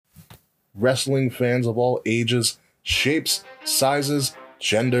wrestling fans of all ages, shapes, sizes,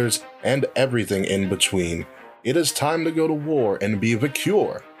 genders, and everything in between. It is time to go to war and be the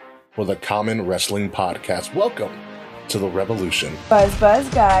cure for the Common Wrestling Podcast. Welcome to the revolution. Buzz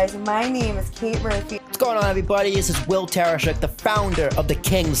guys, my name is Kate Murphy. What's going on, everybody? This is Will Tarashuk, the founder of the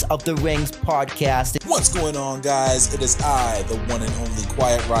Kings of the Rings podcast. What's going on, guys? It is I, the one and only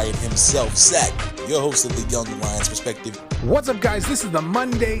Quiet Riot himself, Zach, your host of the Young Lions Perspective. What's up, guys? This is the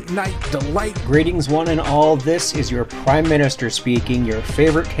Monday Night Delight. Greetings, one and all. This is your Prime Minister speaking, your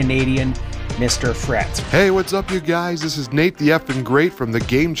favorite Canadian, Mr. Fret. Hey, what's up, you guys? This is Nate the Effing Great from the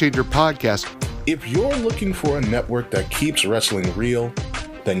Game Changer podcast. If you're looking for a network that keeps wrestling real,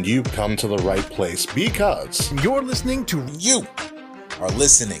 then you've come to the right place because you're listening to You are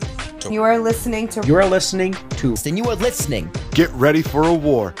listening to You are listening to You are listening to And you are listening. Get ready for a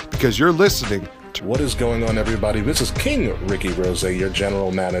war because you're listening to What is going on, everybody? This is King Ricky Rose, your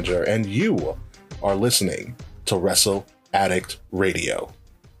general manager, and you are listening to Wrestle Addict Radio.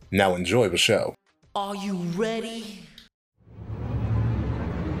 Now enjoy the show. Are you ready?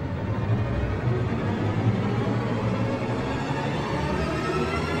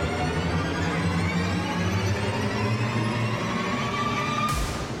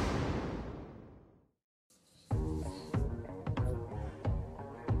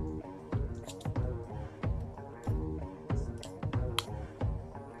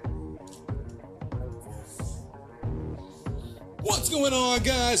 What's going on,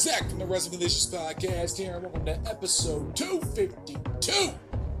 guys? Zach from the Wrestling Delicious podcast here, and welcome to episode 252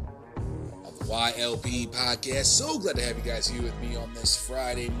 of the YLP podcast. So glad to have you guys here with me on this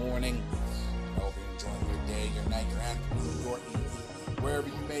Friday morning. I hope you're enjoying your day, your night, your afternoon, your evening, wherever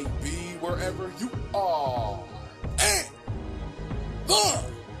you may be, wherever you are. And the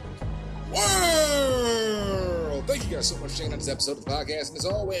world! Thank you guys so much for checking out this episode of the podcast, and as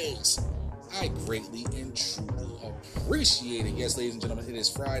always, I greatly and truly appreciate it. Yes, ladies and gentlemen, it is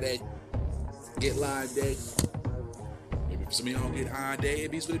Friday. Get live day. Maybe for some of y'all get high day.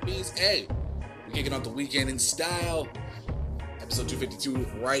 It beats what it beats. Hey, we're kicking off the weekend in style. Episode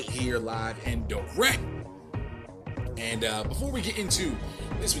 252 right here, live and direct. And before we get into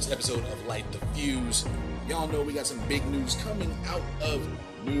this week's episode of Light the Fuse, y'all know we got some big news coming out of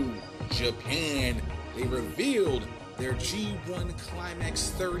New Japan. They revealed their G1 Climax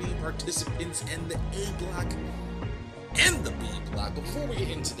 30 participants and the A block and the B block. But before we get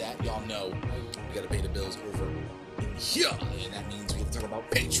into that, y'all know we gotta pay the bills over in here, and that means we have to talk about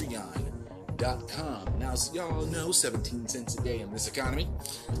Patreon.com. Now, so y'all know 17 cents a day in this economy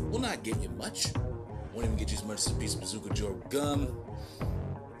will not get you much. Won't even get you as much as a piece of Bazooka Joe gum.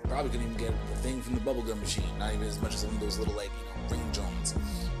 Probably couldn't even get the thing from the bubblegum machine. Not even as much as one of those little, like, ring joints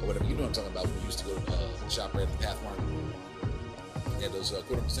or whatever. You know what I'm talking about. We used to go to the shop right at the Pathmark. They had those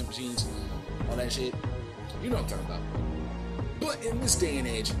 1/4% machines, all that shit. You know what I'm talking about. But in this day and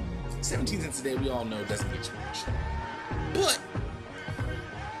age, 17 cents a day, we all know doesn't get you much. But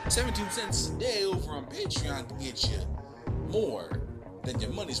 17 cents a day over on Patreon can get you more than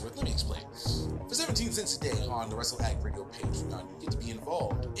your money's worth. Let me explain. For 17 cents a day on the Wrestle Addict Radio Patreon, you get to be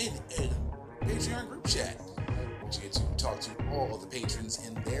involved in a Patreon group chat. You get to talk to all of the patrons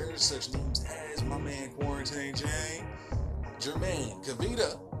in there, such names as my man Quarantine Jane, Jermaine,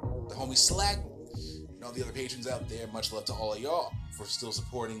 Kavita, the homie Slack, and all the other patrons out there. Much love to all of y'all for still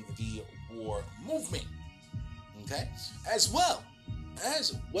supporting the war movement. Okay? As well,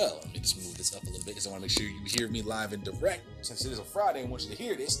 let me just move this up a little bit because I want to make sure you hear me live and direct. Since it is a Friday, I want you to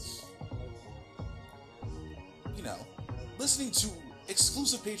hear this. You know, listening to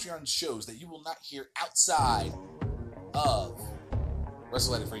exclusive Patreon shows that you will not hear outside of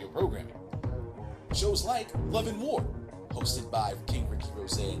Wrestle Addict Radio programming. Shows like Love and War, hosted by King Ricky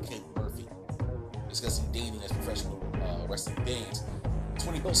Rose and Kate Murphy, discussing dating as professional wrestling fans.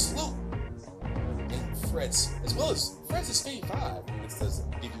 20 Bell Salute, and Fred's, as well as Fred's Fave 5. It does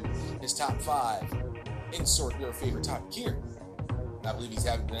give you his top 5. Insert your favorite topic here. And I believe he's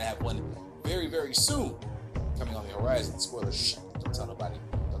going to have one very, very soon coming on the horizon. Spoiler, shh, don't tell nobody.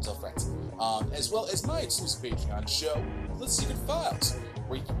 Don't tell friends. As well as my exclusive Patreon show, The Secret Files,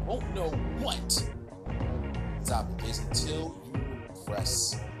 where you won't know what the topic is until you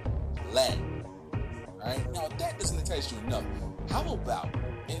press play. Alright? Now, if that doesn't entice you enough, how about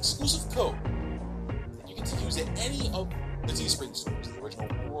an exclusive code that you get to use at any of the Teespring stores? The original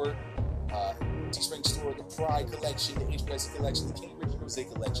War Teespring store, the Pride collection, the HBS collection, the King Ricky Rose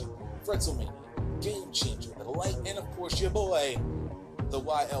collection, Fretzelmania, Game Changer, the Light, and of course your boy, the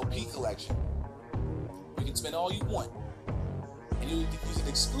YLP collection. You can spend all you want, and you can use an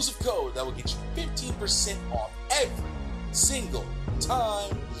exclusive code that will get you 15% off every single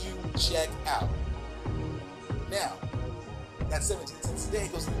time you check out. Now, that 17 cents a day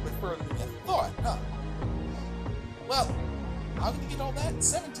goes a little bit further than I thought, huh? Well, how can you get all that?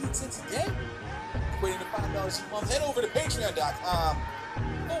 17 cents a day? Equating to $5 a month. Head over to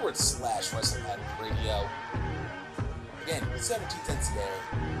patreon.com/Wrestling Addict Radio. Again, 17 cents a day.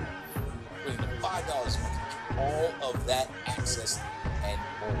 Equating to $5 a month. All of that access and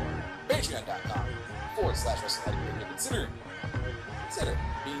more. Patreon.com/Wrestling Addict Radio. Consider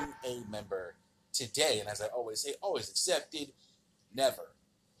being a member today. And as I always say, always accepted, never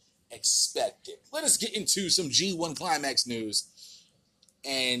expected. Let us get into some G1 Climax news.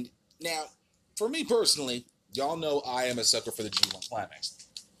 And now, for me personally, y'all know I am a sucker for the G1 Climax.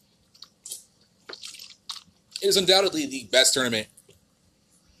 It is undoubtedly the best tournament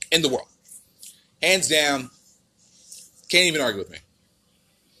in the world. Hands down, can't even argue with me.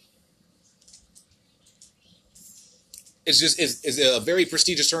 It's a very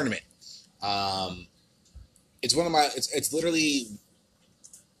prestigious tournament. It's one of my, it's literally,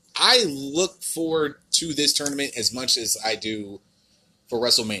 I look forward to this tournament as much as I do for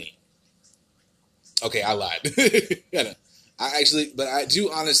WrestleMania. Okay, I lied. I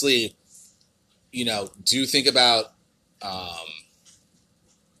do honestly, do think about, I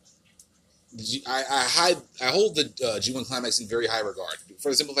hold the G1 Climax in very high regard for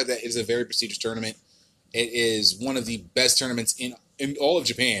the simple fact that it is a very prestigious tournament. It is one of the best tournaments in all of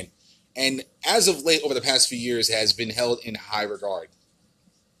Japan, and as of late, over the past few years, has been held in high regard.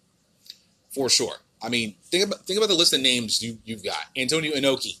 For sure. I mean, think about the list of names you've got. Antonio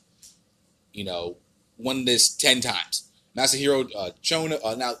Inoki, won this 10 times. Masahiro Chono,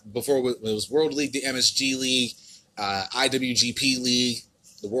 now before it was World League, the MSG League, IWGP League,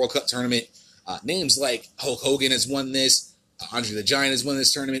 the World Cup Tournament. Names like Hulk Hogan has won this. Andre the Giant has won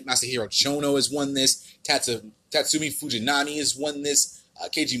this tournament. Masahiro Chono has won this. Tatsumi Fujinami has won this.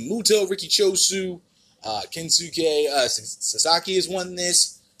 Keiji Muto, Riki Chosu, Kensuke Sasaki has won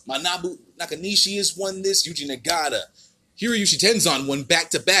this. Manabu Nakanishi has won this. Yuji Nagata. Hiroyushi Tenzan won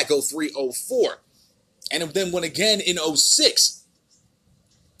back-to-back 03-04. And then won again in 06.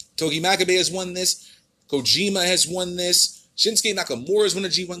 Togi Makabe has won this. Kojima has won this. Shinsuke Nakamura has won the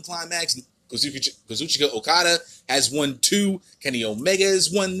G1 Climax. Kazuchika Okada has won 2. Kenny Omega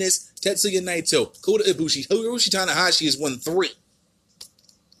has won this. Tetsuya Naito, Kota Ibushi, Hiroshi Tanahashi has won 3.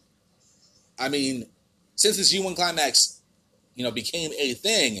 I mean, since this G1 Climax, became a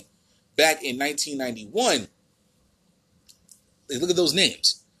thing back in 1991, look at those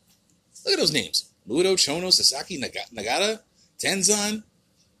names. Look at those names. Muto, Chono, Sasaki, Nagata, Tenzan.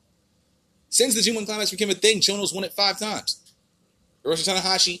 Since the G1 Climax became a thing, Chono's won it 5 times. Hiroshi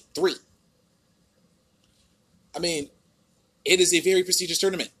Tanahashi, 3. I mean, it is a very prestigious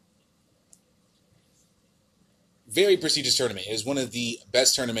tournament. Very prestigious tournament. It is one of the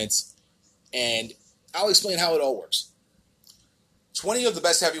best tournaments, and I'll explain how it all works. 20 of the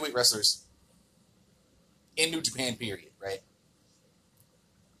best heavyweight wrestlers in New Japan, period, right?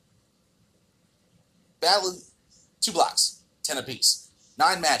 Battle 2 blocks, 10 apiece.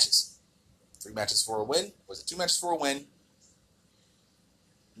 9 matches. 3 matches for a win. Was it 2 matches for a win?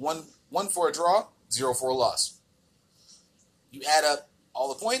 1 for a draw, 0 for a loss. You add up all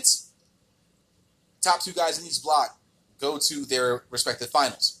the points. Top 2 guys in each block go to their respective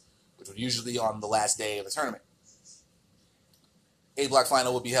finals, which would usually be on the last day of the tournament. A block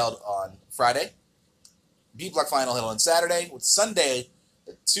final will be held on Friday. B block final held on Saturday. With Sunday,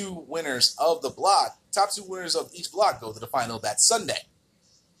 the 2 winners of the block, top 2 winners of each block go to the final that Sunday.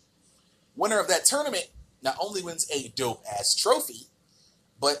 Winner of that tournament not only wins a dope-ass trophy,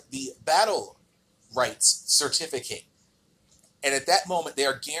 but the battle rights certificate. And at that moment, they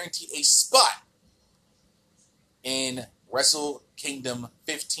are guaranteed a spot in Wrestle Kingdom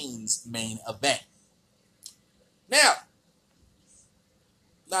 15's main event. Now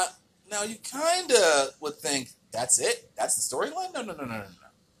you kind of would think, that's it? That's the storyline? No.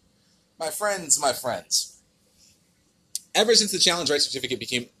 My friends. Ever since the Challenge Rights Certificate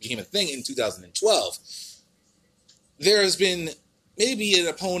became a thing in 2012, there has been maybe an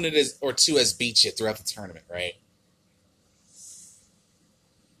opponent or 2 has beat you throughout the tournament, right?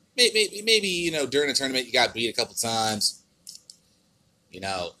 Maybe during the tournament you got beat a couple times.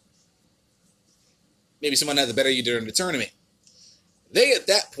 Maybe someone had the better you during the tournament. They, at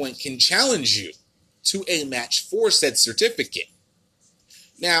that point, can challenge you to a match for said certificate.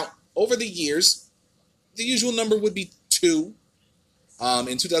 Now, over the years, the usual number would be 2.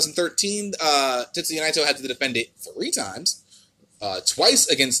 In 2013, Tetsuya Naito had to defend it 3 times. Twice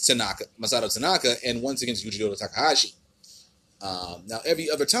against Masato Tanaka, and once against Yujiro Takahashi. Now, every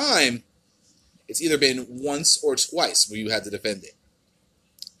other time, it's either been once or twice where you had to defend it.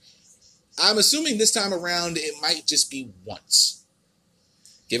 I'm assuming this time around it might just be once.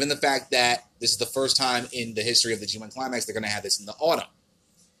 Given the fact that this is the first time in the history of the G1 Climax they're going to have this in the autumn.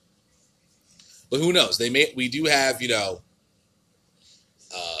 But who knows? We do have, King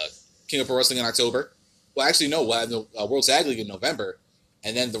of Pro Wrestling in October. Well, actually, no. We'll have the World Tag League in November.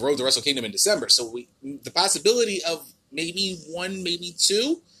 And then the Road to Wrestle Kingdom in December. So the possibility of maybe one, maybe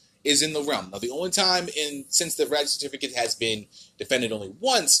two is in the realm. Now, the only time since the Red Certificate has been defended only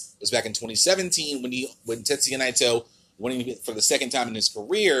once was back in 2017 when Tetsuya Naito, winning it for the second time in his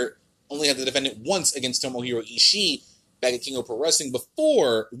career, only had to defend it once against Tomohiro Ishii back at King of Pro Wrestling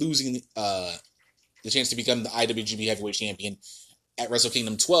before losing the chance to become the IWGP Heavyweight Champion at Wrestle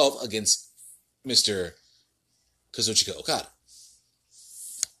Kingdom 12 against Mr. Kazuchika Okada.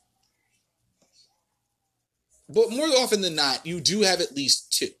 But more often than not, you do have at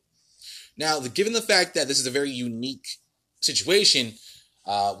least two. Now, given the fact that this is a very unique situation,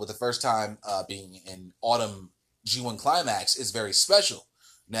 with the first time being an autumn G1 Climax, is very special.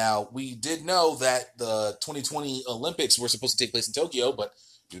 Now, we did know that the 2020 Olympics were supposed to take place in Tokyo, but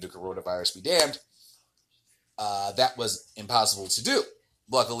due to coronavirus be damned, that was impossible to do.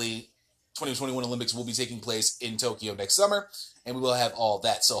 Luckily, 2021 Olympics will be taking place in Tokyo next summer, and we will have all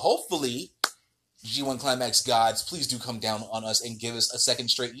that. So hopefully, G1 Climax gods, please do come down on us and give us a second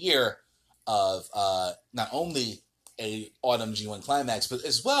straight year of not only a autumn G1 Climax, but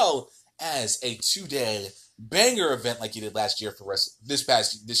as well as a 2-day banger event like you did last year for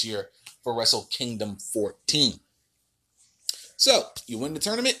this year for Wrestle Kingdom 14. So you win the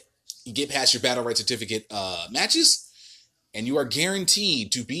tournament, you get past your Battle Right Certificate matches, and you are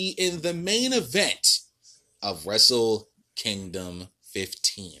guaranteed to be in the main event of Wrestle Kingdom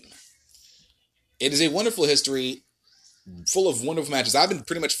 15. It is a wonderful history, full of wonderful matches. I've been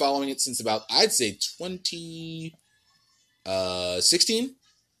pretty much following it since about, I'd say, 2016.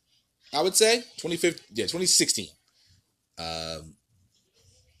 I would say 2016.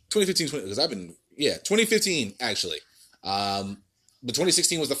 2015, because 2015 actually. But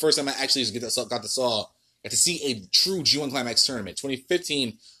 2016 was the first time I actually got to see a true G1 Climax tournament.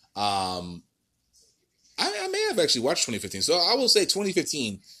 2015, I may have actually watched 2015. So I will say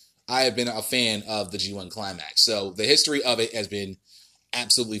 2015. I have been a fan of the G1 Climax. So the history of it has been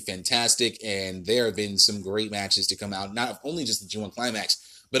absolutely fantastic, and there have been some great matches to come out, not only just the G1 Climax,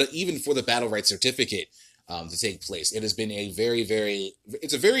 but even for the Battle Right Certificate to take place. It has been a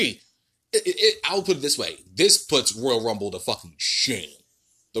I'll put it this way. This puts Royal Rumble to fucking shame.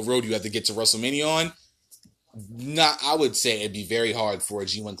 The road you have to get to WrestleMania on, I would say it'd be very hard for a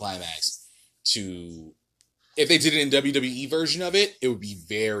G1 Climax to... If they did it in WWE version of it, it would be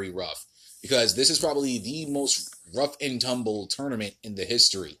very rough. Because this is probably the most rough and tumble tournament in the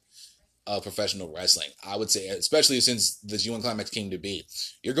history of professional wrestling. I would say, especially since the G1 Climax came to be.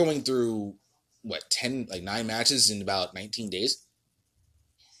 You're going through, 9 matches in about 19 days?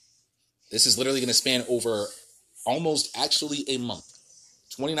 This is literally going to span over almost actually a month.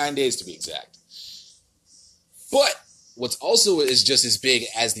 29 days to be exact. But what's also is just as big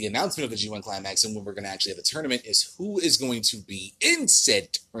as the announcement of the G1 Climax and when we're going to actually have the tournament is who is going to be in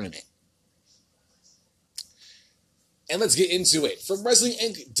said tournament. And let's get into it. From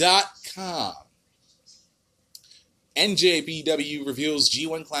WrestlingInc.com, NJPW reveals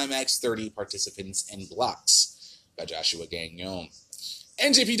G1 Climax 30 participants and blocks by Joshua Gagnon.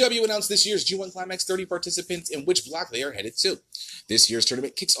 NJPW announced this year's G1 Climax 30 participants and which block they are headed to. This year's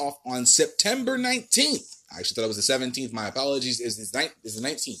tournament kicks off on September 19th. I actually thought it was the 17th. My apologies. It's the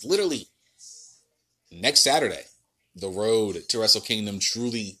 19th. Literally, next Saturday, the road to Wrestle Kingdom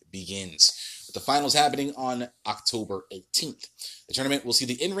truly begins, with the finals happening on October 18th. The tournament will see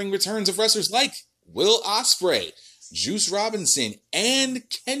the in-ring returns of wrestlers like Will Ospreay, Juice Robinson, and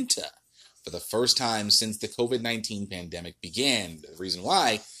Kenta for the first time since the COVID-19 pandemic began. The reason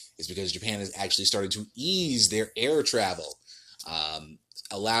why is because Japan has actually started to ease their air travel,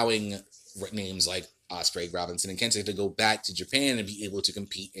 allowing names like Ospreay, Robinson, and Kenta to go back to Japan and be able to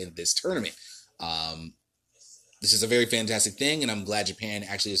compete in this tournament. This is a very fantastic thing, and I'm glad Japan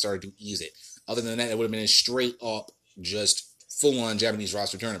actually has started to ease it. Other than that, it would have been a straight-up, just full-on Japanese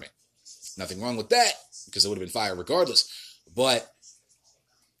roster tournament. Nothing wrong with that, because it would have been fire regardless. But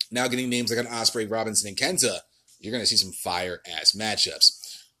now getting names like an Ospreay, Robinson, and Kenta, you're going to see some fire-ass matchups.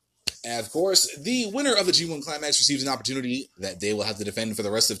 And of course, the winner of the G1 Climax receives an opportunity that they will have to defend for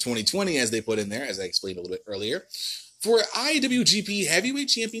the rest of 2020, as they put in there, as I explained a little bit earlier, for an IWGP Heavyweight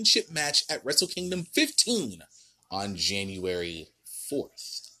Championship match at Wrestle Kingdom 15 on January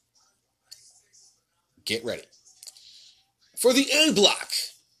 4th. Get ready. For the A block,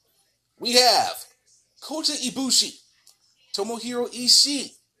 we have Kota Ibushi, Tomohiro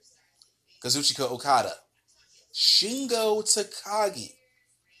Ishii, Kazuchika Okada, Shingo Takagi,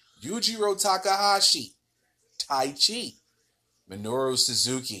 Yujiro Takahashi, Taichi, Minoru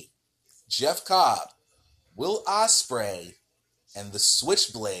Suzuki, Jeff Cobb, Will Ospreay, and the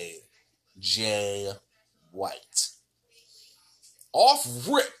Switchblade, Jay White. Off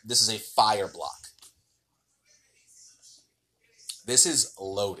rip, this is a fire block. This is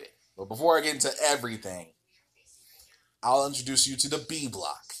loaded. But before I get into everything, I'll introduce you to the B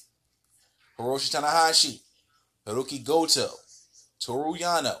block. Hiroshi Tanahashi, Hiroki Goto, Toru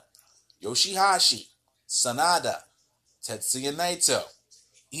Yano, Yoshihashi, Sanada, Tetsuya Naito,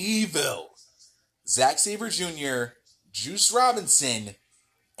 Evil, Zack Sabre Jr., Juice Robinson,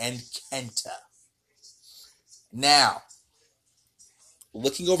 and Kenta. Now,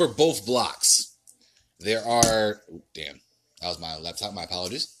 looking over both blocks, there are... Oh, damn, that was my laptop. My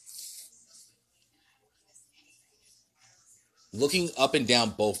apologies. Looking up and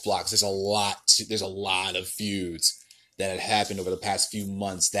down both blocks, there's a lot of feuds that have happened over the past few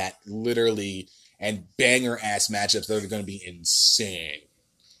months that literally, and banger-ass matchups that are going to be insane.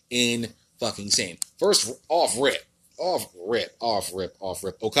 Fucking insane. First, off rip.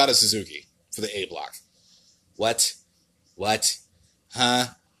 Okada Suzuki for the A block. What? Huh?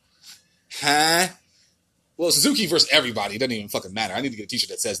 Well, Suzuki versus everybody. It doesn't even fucking matter. I need to get a t-shirt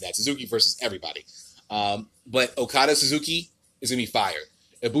that says that. Suzuki versus everybody. But Okada Suzuki is going to be fire.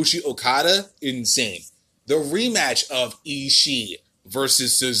 Ibushi Okada, insane. The rematch of Ishii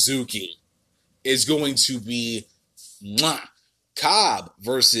versus Suzuki is going to be Cobb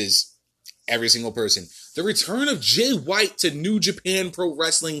versus every single person. The return of Jay White to New Japan Pro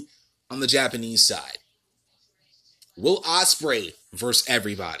Wrestling on the Japanese side. Will Ospreay versus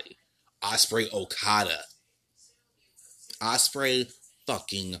everybody. Ospreay Okada. Ospreay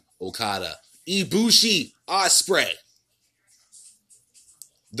fucking Okada. Ibushi Ospreay.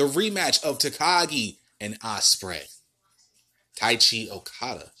 The rematch of Takagi and Ospreay. Taichi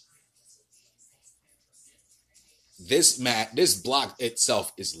Okada. This block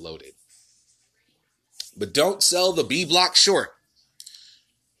itself is loaded. But don't sell the B block short.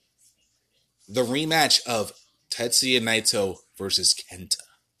 The rematch of Tetsuya Naito versus Kenta.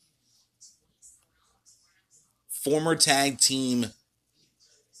 Former tag team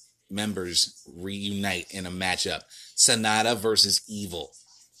members reunite in a matchup. Sanada versus Evil.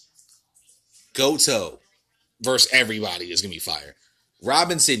 Goto versus everybody is going to be fire.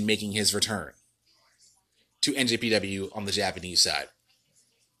 Robinson making his return to NJPW on the Japanese side.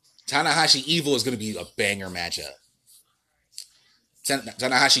 Tanahashi Evil is going to be a banger matchup.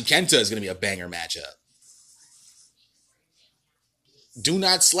 Tanahashi Kenta is going to be a banger matchup. Do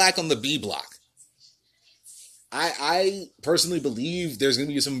not slack on the B block. I personally believe there's going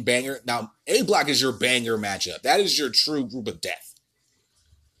to be some banger. Now, A block is your banger matchup. That is your true group of death.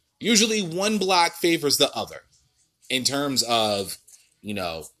 Usually one block favors the other in terms of,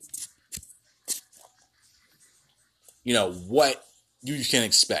 what you can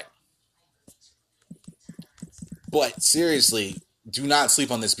expect. But seriously, do not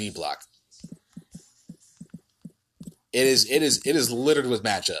sleep on this B block. It is littered with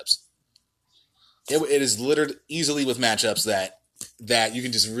matchups. It is littered easily with matchups that you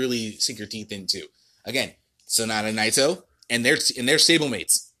can just really sink your teeth into. Again, Sanada and Naito and their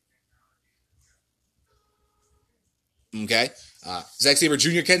stablemates. Okay, Zack Sabre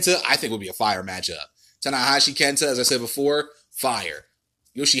Jr. Kenta, I think would be a fire matchup. Tanahashi Kenta, as I said before, fire.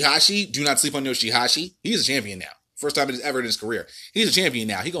 Yoshihashi, do not sleep on Yoshihashi. He's a champion now. First time ever in his career. He's a champion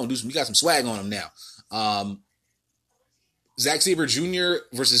now. He got some swag on him now. Zack Sabre Jr.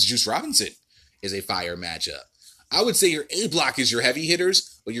 versus Juice Robinson is a fire matchup. I would say your A block is your heavy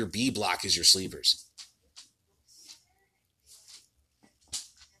hitters, but your B block is your sleepers.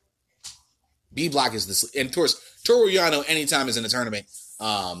 B block is and of course, Toru Yano anytime is in the tournament.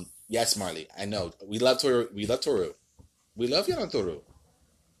 Yes, Marley, I know. We love Toru. We love Yano Toru.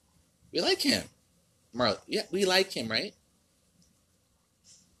 We like him. Marley, yeah, we like him, right?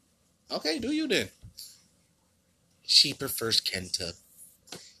 Okay, do you then? She prefers Kenta.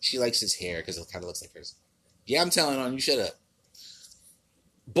 She likes his hair because it kind of looks like hers. Yeah, I'm telling on you, shut up.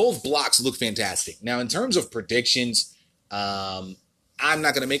 Both blocks look fantastic. Now, in terms of predictions, I'm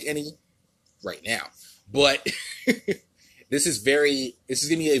not going to make any right now. But this is going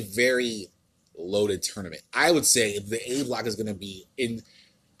to be a very loaded tournament. I would say the A block is going to be in...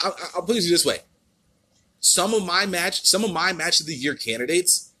 I'll put it this way. Some of my match of the year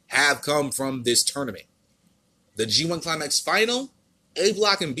candidates have come from this tournament. The G1 Climax Final, A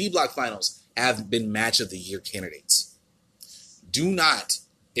block and B block finals have been match of the year candidates. Do not,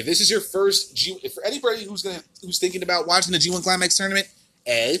 if this is your first for anybody who's thinking about watching the G1 Climax tournament,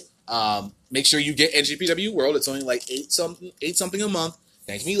 Make sure you get NJPW World. It's only like $8 something a month.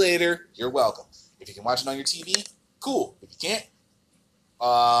 Thank me later. You're welcome. If you can watch it on your TV, cool. If you can't,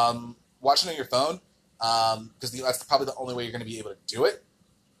 watch it on your phone, because that's probably the only way you're going to be able to do it.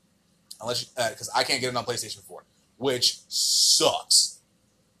 Unless because I can't get it on PlayStation 4, which sucks.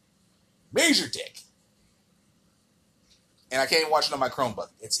 Major dick. And I can't watch it on my Chromebook.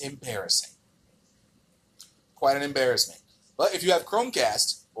 It's embarrassing. Quite an embarrassment. But if you have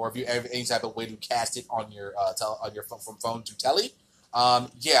Chromecast, or if you have any type of way to cast it on your phone, from phone to telly,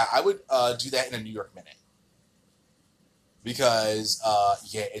 yeah, I would do that in a New York minute. Because,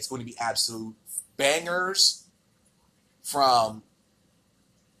 yeah, it's going to be absolute bangers from...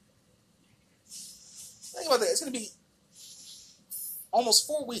 Think about that. It's going to be almost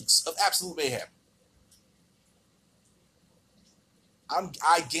 4 weeks of absolute mayhem.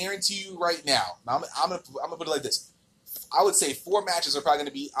 I guarantee you right now, I'm gonna put it like this. I would say 4 matches are probably going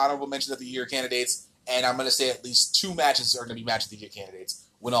to be honorable mentions of the year candidates, and I'm going to say at least 2 matches are going to be match of the year candidates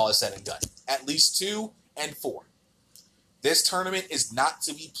when all is said and done. At least 2 and 4. This tournament is not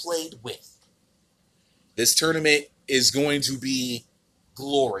to be played with. This tournament is going to be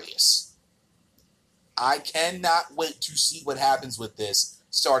glorious. I cannot wait to see what happens with this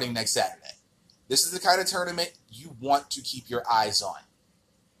starting next Saturday. This is the kind of tournament you want to keep your eyes on.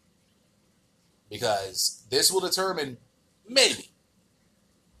 Because this will determine, maybe,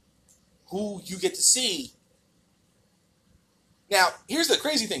 who you get to see. Now, here's the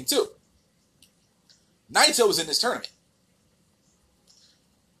crazy thing, too. Naito is in this tournament.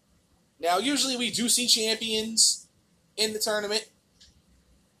 Now, usually we do see champions in the tournament.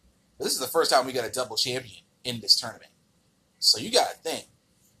 But this is the first time we got a double champion in this tournament. So you got to think.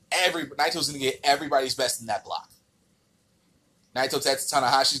 Naito's going to get everybody's best in that block. Naito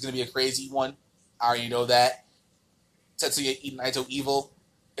Tanahashi is going to be a crazy one. I already know that. Tetsuya Naito Evil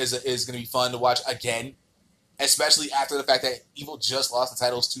is going to be fun to watch again. Especially after the fact that Evil just lost the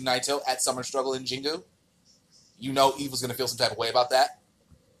titles to Naito at Summer Struggle in Jingu. You know Evil's going to feel some type of way about that.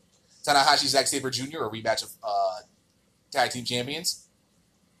 Tanahashi Zack Sabre Jr., a rematch of tag team champions.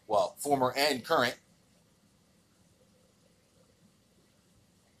 Well, former and current.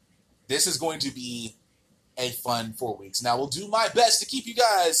 This is going to be a fun 4 weeks. Now, we'll do my best to keep you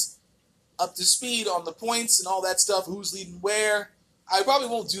guys up to speed on the points and all that stuff, who's leading where. I probably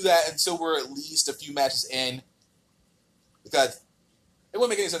won't do that until we're at least a few matches in, because it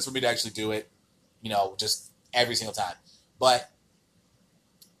wouldn't make any sense for me to actually do it, just every single time. But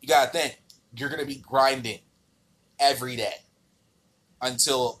you got to think, you're going to be grinding every day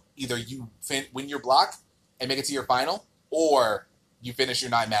until either you win your block and make it to your final, or you finish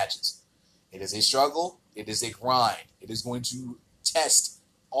your 9 matches. It is a struggle. It is a grind. It is going to test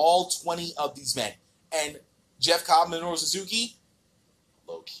all 20 of these men. And Jeff Cobb and Minoru Suzuki,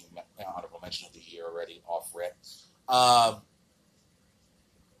 low-key honorable mention of the year already, off rip.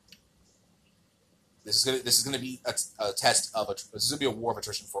 This is gonna be a test of this is gonna be a war of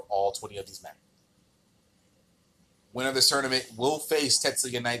attrition for all 20 of these men. Winner of this tournament will face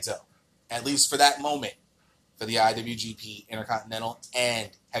Tetsuya Naito, at least for that moment, for the IWGP Intercontinental and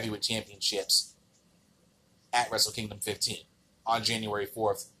Heavyweight Championships at Wrestle Kingdom 15 on January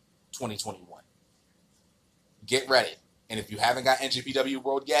 4th, 2021. Get ready. And if you haven't got NJPW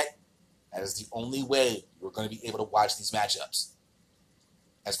World yet, that is the only way you're going to be able to watch these matchups.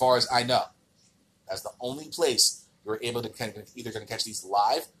 As far as I know, that's the only place you're able to either going to catch these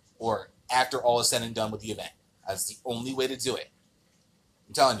live or after all is said and done with the event. That's the only way to do it.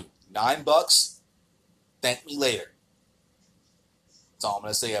 I'm telling you, $9, thank me later. That's all I'm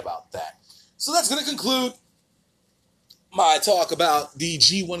going to say about that. So that's going to conclude my talk about the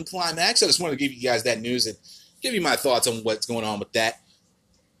G1 Climax. I just wanted to give you guys that news and give you my thoughts on what's going on with that.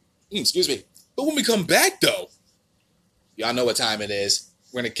 Excuse me. But when we come back, though, y'all know what time it is.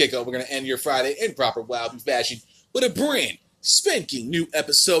 We're going to kick up. We're going to end your Friday in proper Wildby fashion with a brand spanking new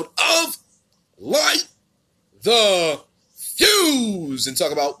episode of Light the Fuse and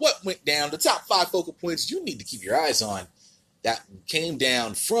talk about what went down, the top 5 focal points you need to keep your eyes on that came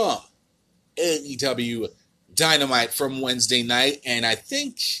down from AEW Dynamite from Wednesday night. And I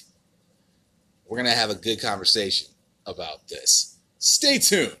think we're going to have a good conversation about this. Stay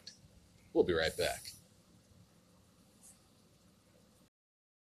tuned. We'll be right back.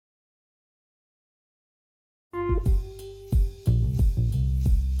 In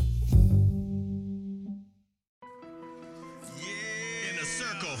a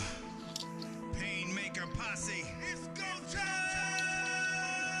circle, Painmaker Posse. It's go time!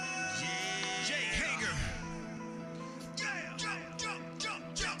 Yeah. Jay Hager. Yeah.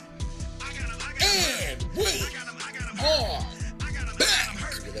 Jump. I got him. And we are back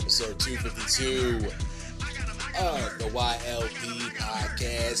with episode episode 252 of the YLP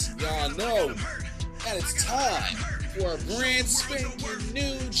podcast. Y'all know that it's time for a brand spanking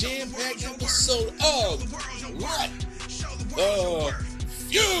new jam-packed episode of What the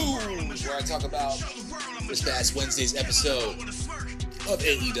Fuse, where I talk about this past Wednesday's episode of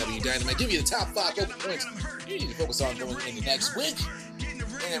AEW Dynamite. Give you the top 5 focal points you need to focus on going into next week and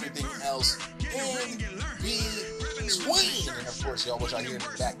everything else in between. And of course, y'all, what y'all hear in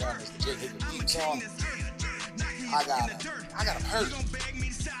the background is the Jake Hager theme song. I got him hurt. I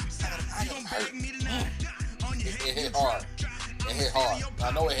got him hurt. It hit hard. It hit hard.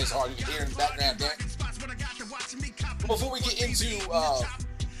 I know it hits hard. You can hear it in the background there. But before we get into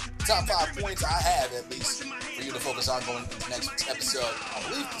top 5 points I have, at least, for you to focus on going into the next week's episode, I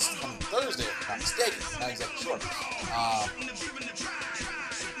believe this is coming Thursday, if I'm not mistaken. Not exactly sure.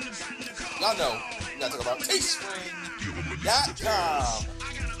 Y'all know, we gotta talk about Teespring.com.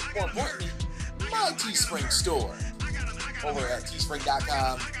 More importantly, my Teespring store. Over at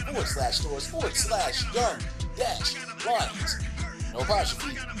teespring.com/stores/young-lions. No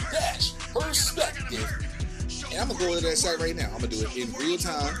apostrophe, -perspective. And I'm gonna go to that site right now. I'm gonna do it in real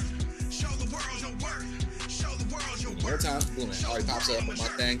time. In real time. Boom, it already pops up on my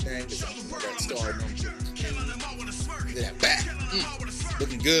thing. Because I got started. Look at that back.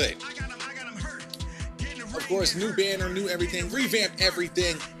 Looking good. Of course, new banner, new everything, revamp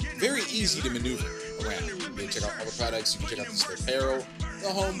everything. Very easy to maneuver around. You can check out all the products. You can check out the apparel,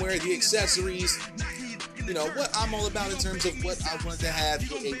 the homeware, the accessories. You know, what I'm all about in terms of what I wanted to have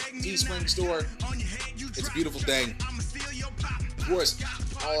for a Teespring store. It's a beautiful thing. Of course,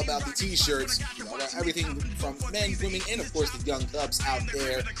 all about the t-shirts, you know, everything from men, women, and of course the young cubs out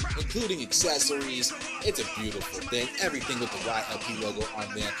there, including accessories. It's a beautiful thing. Everything with the YLP logo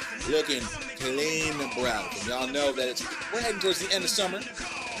on there, looking clean and brown. And y'all know that we're heading towards the end of summer.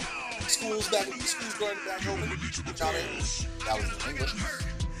 School's going back open. Which I mean, that was in English.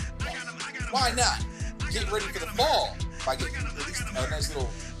 Why not get ready for the fall by getting at least a nice little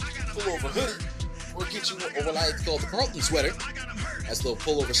pullover hoodie, or get you what I like to call the Carlton sweater. That's a little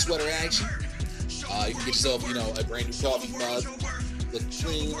pullover sweater action. You can get yourself, you know, a brand new coffee mug, look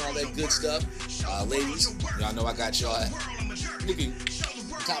clean, all that good stuff. Ladies, y'all know I got y'all looking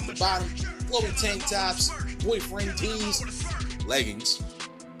top to bottom, flowy tank tops, boyfriend tees, leggings.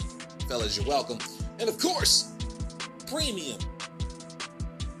 Fellas, you're welcome. And of course, premium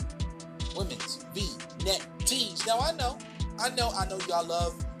women's V-neck tees. Now I know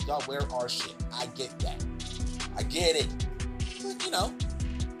y'all wear our shit. I get that. I get it. But, you know,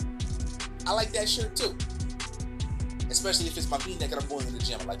 I like that shirt too. Especially if it's my V-neck and I'm going to the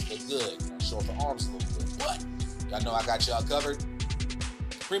gym. I like to look good. You know, show off the arms a little bit. But y'all know I got y'all covered.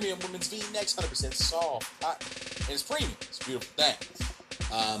 Premium women's V-necks, 100% soft. And it's premium. It's a beautiful thing.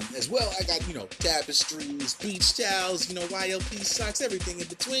 As well, I got, you know, tapestries, beach towels, you know, YLP socks, everything in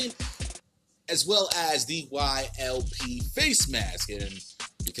between, as well as the YLP face mask. And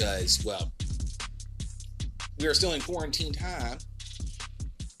because, well, we are still in quarantine time,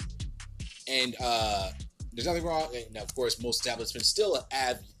 and there's nothing wrong. And of course, most establishments still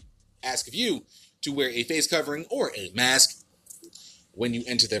ask of you to wear a face covering or a mask when you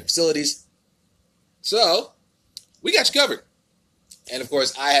enter their facilities. So, we got you covered. And of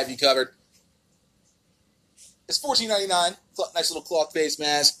course, I have you covered. It's $14.99. Nice little cloth face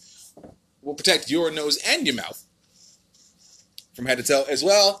mask. Will protect your nose and your mouth from head to toe as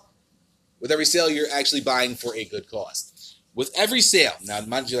well. With every sale, you're actually buying for a good cause. With every sale, now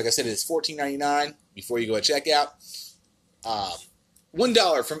mind you, like I said, it's $14.99 before you go at checkout.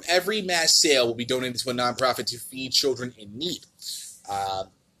 $1 from every mask sale will be donated to a nonprofit to feed children in need. I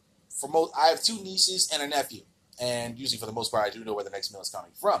have 2 nieces and a nephew. And usually, for the most part, I do know where the next meal is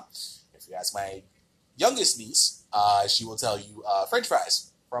coming from. If you ask my youngest niece, she will tell you French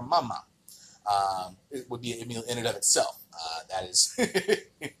fries from my mom. It would be a meal in and of itself. That is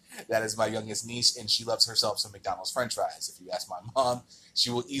that is my youngest niece, and she loves herself some McDonald's French fries. If you ask my mom,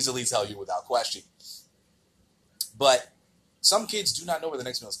 she will easily tell you without question. But some kids do not know where the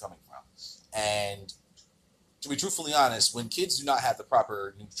next meal is coming from. And to be truthfully honest, when kids do not have the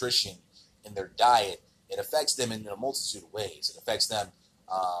proper nutrition in their diet, it affects them in a multitude of ways. It affects them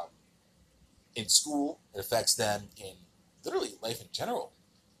in school. It affects them in literally life in general.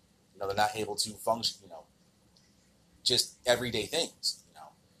 You know, they're not able to function, you know, just everyday things. You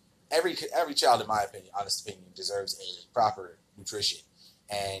know, every child, in my opinion, honest opinion, deserves a proper nutrition.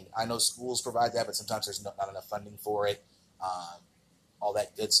 And I know schools provide that, but sometimes there's not enough funding for it. All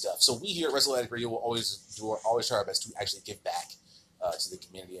that good stuff. So we here at Wrestle Addict Radio will always try our best to actually give back to the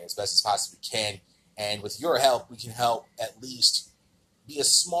community as best as possibly can. And with your help, we can help at least be a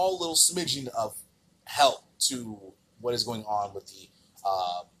small little smidgen of help to what is going on with the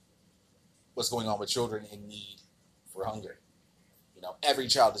what's going on with children in need for hunger. You know, every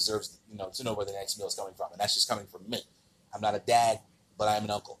child deserves, you know, to know where the next meal is coming from, and that's just coming from me. I'm not a dad, but I am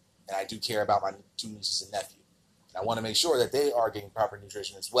an uncle, and I do care about my 2 nieces and nephew. And I want to make sure that they are getting proper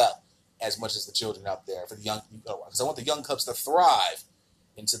nutrition as well, as much as the children out there, for the young, because I want the young cubs to thrive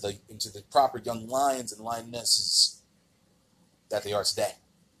into the proper young lions and lionesses that they are today.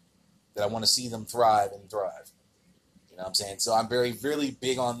 That I want to see them thrive and thrive. You know what I'm saying? So I'm really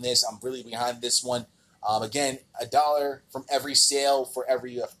big on this. I'm really behind this one. Again, $1 from every sale for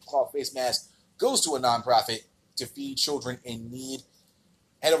every cloth face mask goes to a nonprofit to feed children in need.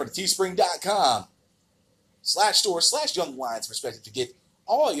 Head over to teespring.com/store/Young Lions Perspective to get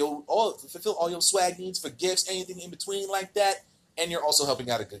fulfill all your swag needs for gifts, anything in between like that, and you're also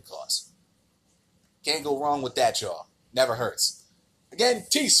helping out a good cause. Can't go wrong with that, y'all. Never hurts. Again,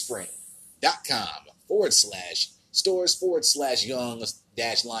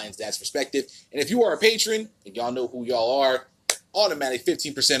 teespring.com/stores/Young-Lions-Perspective. And if you are a patron, and y'all know who y'all are, automatic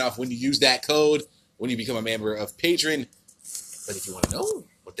 15% off when you use that code when you become a member of Patreon. But if you want to know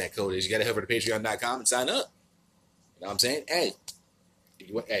what that code is, you got to head over to patreon.com and sign up. You know what I'm saying? Hey,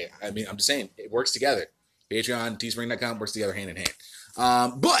 I'm just saying, it works together. Patreon, teespring.com works together hand in hand.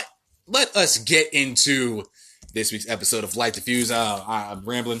 But let us get into this week's episode of Light Diffuse. I'm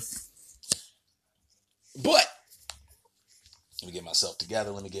rambling. But let me get myself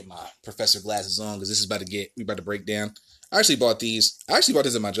together. Let me get my professor glasses on, because this is we about to break down. I actually bought these. I actually bought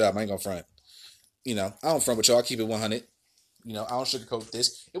this at my job. I ain't gonna front. You know, I don't front with y'all. I keep it 100. You know, I don't sugarcoat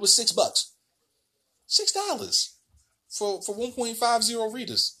this. It was $6. $6 for 1.50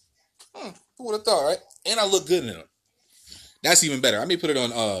 readers. Who would have thought, right? And I look good in them. That's even better. I may put it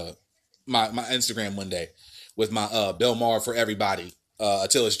on my Instagram one day with my Belmar for Everybody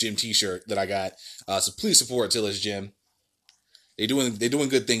Attila's Gym t-shirt that I got. So please support Attila's Gym. They're doing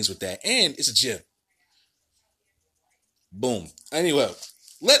good things with that. And it's a gym. Boom. Anyway,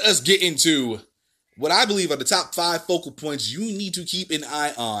 let us get into what I believe are the top 5 focal points you need to keep an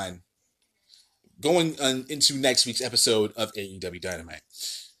eye on going into next week's episode of AEW Dynamite.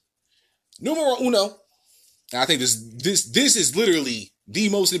 Numero uno. I think this is literally the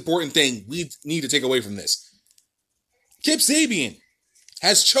most important thing we need to take away from this. Kip Sabian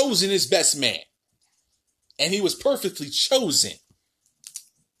has chosen his best man. And he was perfectly chosen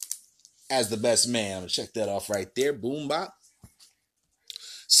as the best man. I'm going to check that off right there. Boom, bop.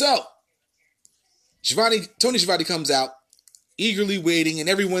 So, Tony Schiavone comes out, eagerly waiting, and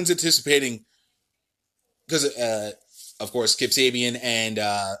everyone's anticipating, because, of course, Kip Sabian and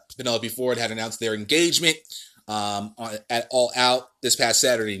Penelope Ford had announced their engagement at All Out this past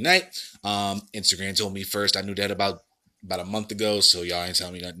Saturday night. Instagram told me first. I knew that about a month ago, so y'all ain't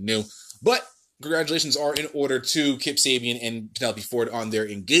telling me nothing new. But congratulations are in order to Kip Sabian and Penelope Ford on their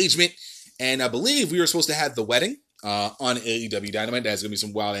engagement. And I believe we were supposed to have the wedding on AEW Dynamite. That's going to be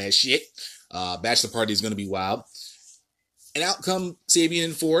some wild ass shit. Bachelor party is going to be wild. And out come Sabian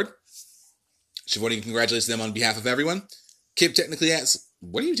and Ford. Schiavone congratulates them on behalf of everyone. Kip technically asks,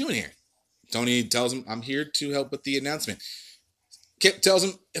 "What are you doing here?" Tony tells him, "I'm here to help with the announcement." Kip tells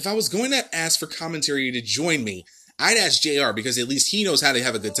him, "If I was going to ask for commentary to join me, I'd ask JR, because at least he knows how to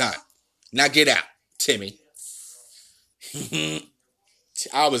have a good time. Now get out, Timmy."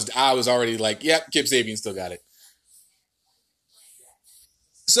 I was already like, yep, Kip Sabian still got it.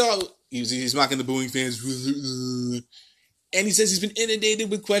 So he's mocking the booing fans. And he says he's been inundated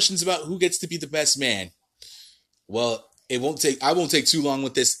with questions about who gets to be the best man. Well, I won't take too long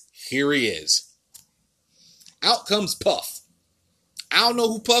with this. Here he is. Out comes Puff. I don't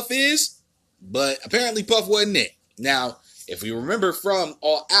know who Puff is, but apparently Puff wasn't it. Now, if we remember from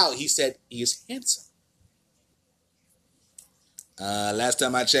All Out, he said he is handsome. Last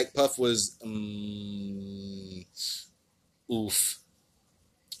time I checked, Puff was oof.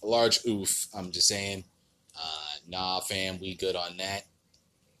 A large oof. I'm just saying. Nah, fam, we good on that.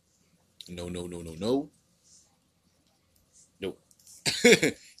 No. Nope.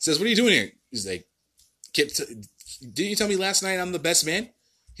 Says, "What are you doing here?" He's like, "Kip, didn't you tell me last night I'm the best man?"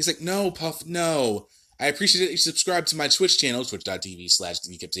 He's like, "No, Puff, no. I appreciate that you subscribe to my Twitch channel,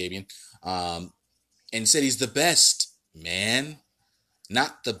 twitch.tv/TheKipSabian, and said he's the best man,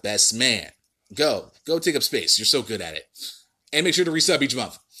 not the best man. Go take up space. You're so good at it. And make sure to resub each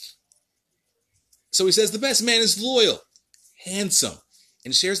month." So he says the best man is loyal, handsome,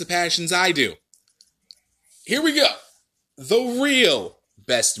 and shares the passions I do. Here we go. The real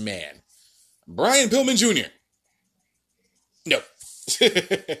best man. Brian Pillman Jr. No.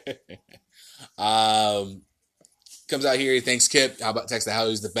 Comes out here, he thanks Kip. How about text how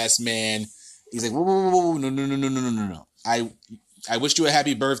he's the best man? He's like, whoa, no. I wished you a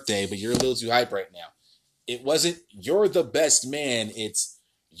happy birthday, but you're a little too hype right now. It wasn't you're the best man. It's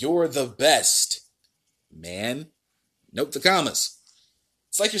you're the best man. Note the commas.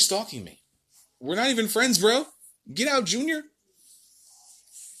 It's like you're stalking me. We're not even friends, bro. Get out, Junior.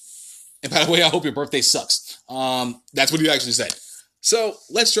 And by the way, I hope your birthday sucks. That's what he actually said. So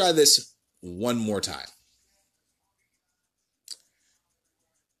let's try this one more time.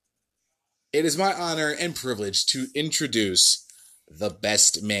 It is my honor and privilege to introduce the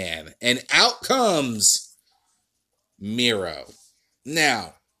best man. And out comes Miro.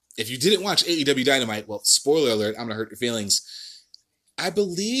 Now, if you didn't watch AEW Dynamite, well, spoiler alert, I'm going to hurt your feelings. I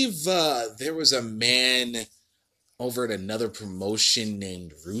believe there was a man over at another promotion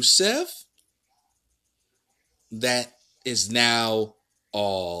named Rusev that is now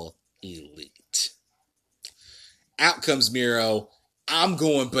all elite. Out comes Miro. I'm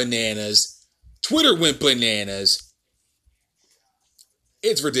going bananas. Twitter went bananas.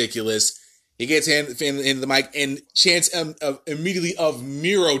 It's ridiculous. He gets into the mic and chants immediately of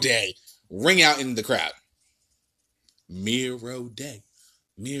Miro Day ring out in the crowd. Miro Day.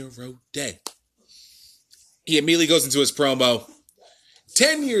 Miro Day. He immediately goes into his promo.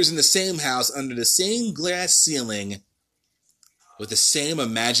 10 years in the same house under the same glass ceiling with the same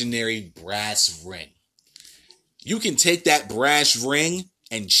imaginary brass ring. You can take that brass ring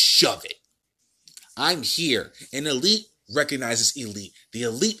and shove it. I'm here. And Elite recognizes Elite. The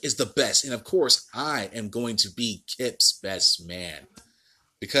Elite is the best. And of course, I am going to be Kip's best man.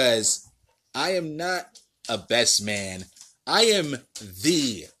 Because I am not a best man. I am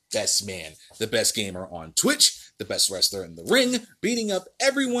the best man. The best gamer on Twitch. The best wrestler in the ring. Beating up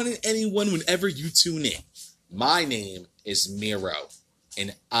everyone and anyone whenever you tune in. My name is Miro.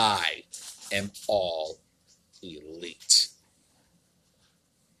 And I am all elite.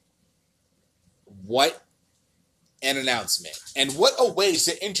 What an announcement. And what a way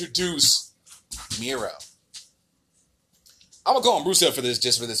to introduce Miro. I'm going to call him Rusev for this,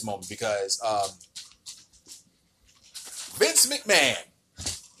 just for this moment, because Vince McMahon,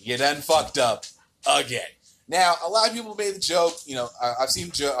 you done fucked up again. Now, a lot of people made the joke, I've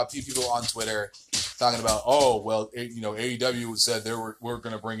seen a few people on Twitter talking about, AEW said we're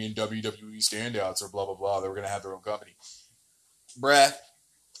going to bring in WWE standouts or blah, blah, blah. They were going to have their own company. Bruh,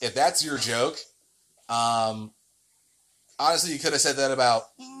 if that's your joke, honestly, you could have said that about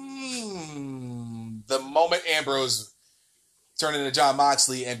the moment Ambrose turned into Jon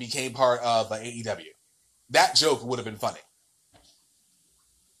Moxley and became part of AEW. That joke would have been funny.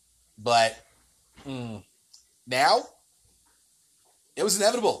 But now, it was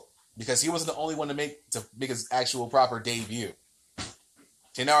inevitable because he wasn't the only one to make his actual proper debut.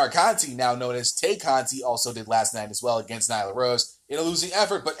 Taynara Conti, now known as Tay Conti, also did last night as well against Nyla Rose in a losing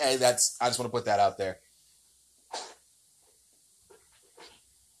effort, but hey, I just want to put that out there.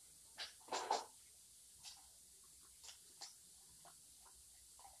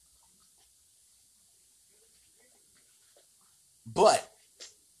 But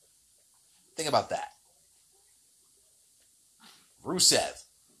think about that. Rusev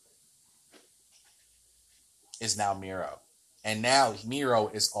is now Miro. And now Miro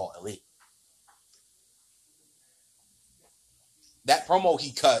is all elite. That promo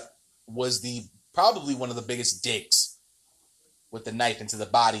he cut was probably one of the biggest digs with the knife into the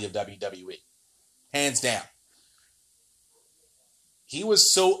body of WWE. Hands down. He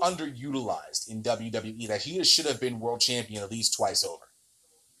was so underutilized in WWE that he should have been world champion at least twice over.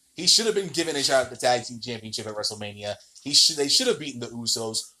 He should have been given a shot at the tag team championship at WrestleMania. They should have beaten the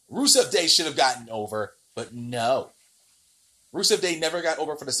Usos. Rusev Day should have gotten over, but no. Rusev Day never got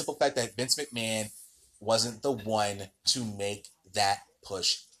over for the simple fact that Vince McMahon wasn't the one to make that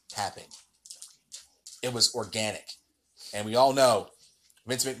push happen. It was organic. And we all know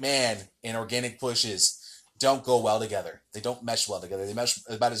Vince McMahon and organic pushes don't go well together. They don't mesh well together. They mesh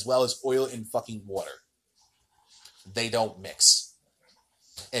about as well as oil and fucking water. They don't mix.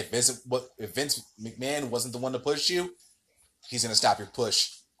 If Vince McMahon wasn't the one to push you, he's going to stop your push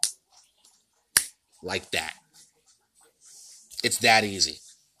like that. It's that easy.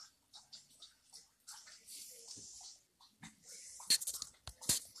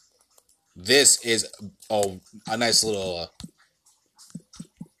 This is a nice little...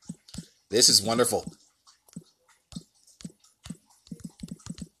 this is wonderful.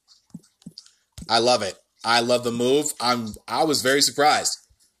 I love it. I love the move. I was very surprised.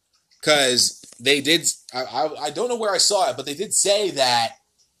 Because they did... I don't know where I saw it, but they did say that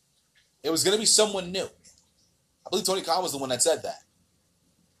it was going to be someone new. I believe Tony Khan was the one that said that.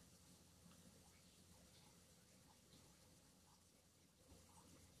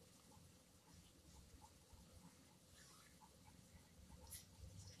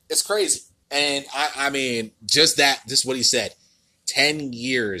 It's crazy. And I mean, just what he said. 10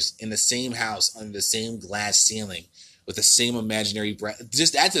 years in the same house under the same glass ceiling with the same imaginary breath.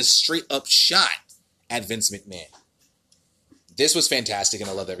 Just that's a straight up shot at Vince McMahon. This was fantastic, and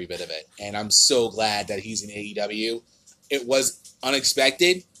I loved every bit of it. And I'm so glad that he's in AEW. It was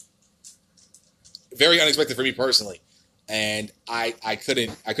unexpected, very unexpected for me personally, and I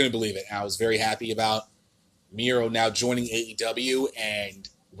couldn't believe it. I was very happy about Miro now joining AEW, and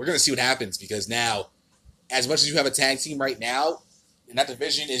we're gonna see what happens because now, as much as you have a tag team right now, and that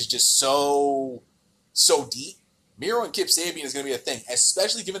division is just so deep, Miro and Kip Sabian is gonna be a thing,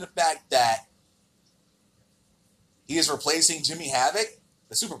 especially given the fact that he is replacing Jimmy Havoc.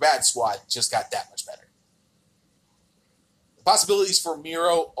 The Super Bad Squad just got that much better. The possibilities for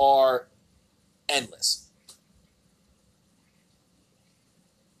Miro are endless.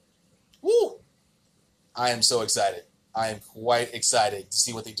 Woo! I am so excited. I am quite excited to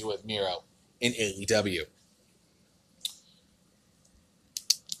see what they do with Miro in AEW.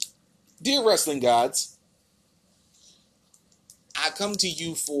 Dear wrestling gods, I come to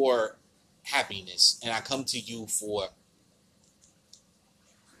you for happiness, and I come to you,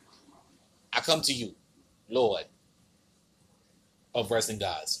 Lord of wrestling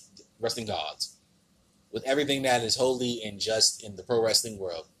gods, with everything that is holy and just in the pro wrestling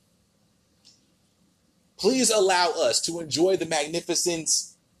world. Please allow us to enjoy the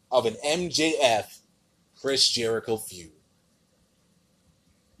magnificence of an MJF Chris Jericho feud.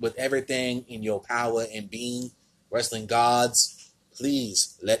 With everything in your power and being, wrestling gods,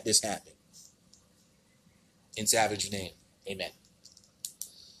 please let this happen. In Savage's name, amen.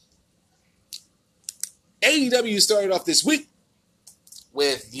 AEW started off this week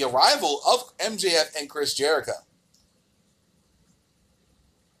with the arrival of MJF and Chris Jericho.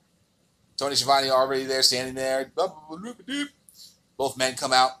 Tony Schiavone already there, standing there. Both men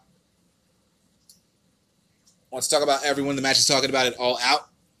come out. Want to talk about everyone. The match is talking about it all out.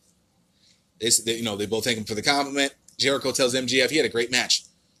 They both thank him for the compliment. Jericho tells MJF he had a great match.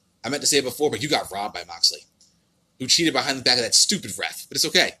 I meant to say it before, but you got robbed by Moxley, who cheated behind the back of that stupid ref. But it's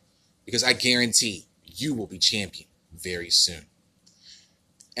okay, because I guarantee you will be champion very soon.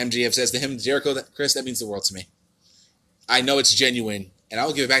 MJF says to him, Jericho, Chris, that means the world to me. I know it's genuine, and I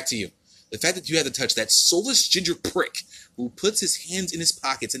will give it back to you. The fact that you had to touch that soulless ginger prick who puts his hands in his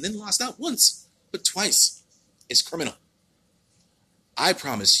pockets and then lost not once, but twice, is criminal. I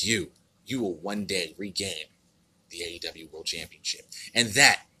promise you will one day regain the AEW World Championship. And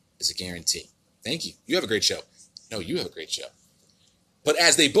that is a guarantee. Thank you. You have a great show. No, you have a great show. But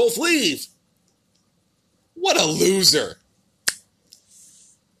as they both leave, what a loser.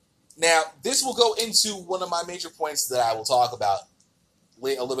 Now, this will go into one of my major points that I will talk about a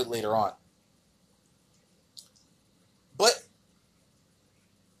little bit later on. But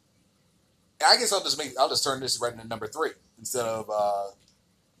I guess I'll just turn this right into number 3 instead of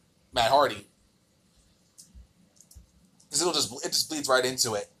Matt Hardy. Because it just bleeds right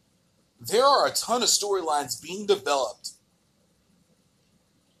into it. There are a ton of storylines being developed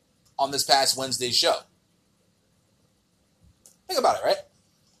on this past Wednesday's show. Think about it, right?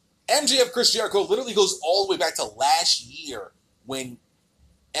 MJF Chris Jericho literally goes all the way back to last year when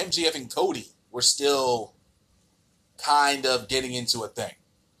MJF and Cody were still kind of getting into a thing.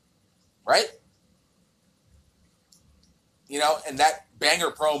 Right? You know, and that banger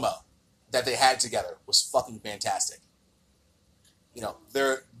promo that they had together was fucking fantastic. You know,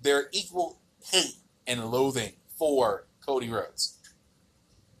 their equal hate and loathing for Cody Rhodes.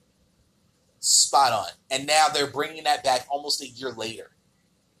 Spot on. And now they're bringing that back almost a year later.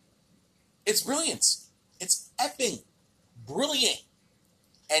 It's brilliant. It's effing brilliant.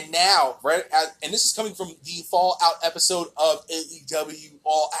 And now, right, and this is coming from the Fallout episode of AEW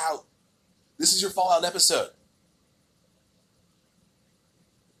All Out. This is your Fallout episode.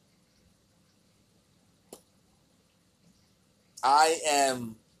 I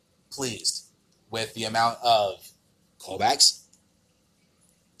am pleased with the amount of callbacks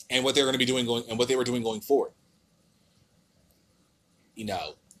and what they're going to be doing and what they were doing going forward. You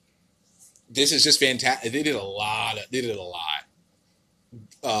know, this is just fantastic. They did a lot of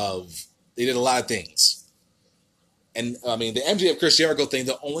things. And I mean, the MJF Chris Jericho thing,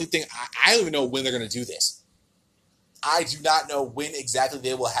 the only thing I don't even know when they're going to do this. I do not know when exactly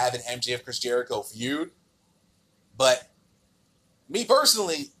they will have an MJF Chris Jericho feud, but me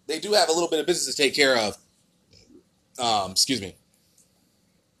personally, they do have a little bit of business to take care of.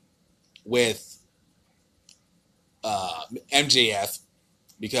 With MJF,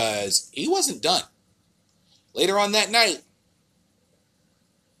 because he wasn't done. Later on that night,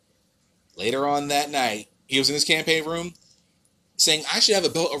 he was in his campaign room saying I should have a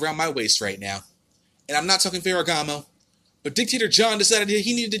belt around my waist right now. And I'm not talking Ferragamo, but Dictator John decided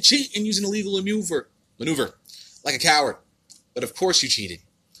he needed to cheat and use an illegal maneuver, like a coward. But of course you cheated.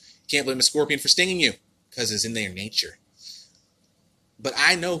 Can't blame a scorpion for stinging you, because it's in their nature. But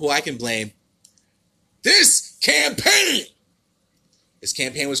I know who I can blame. This campaign! This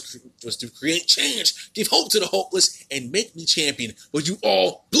campaign was to create change, give hope to the hopeless, and make me champion. But you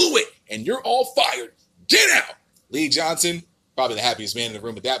all blew it, and you're all fired. Get out! Lee Johnson, probably the happiest man in the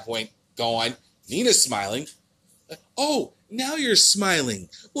room at that point, gone. Nina's smiling. Oh, now you're smiling.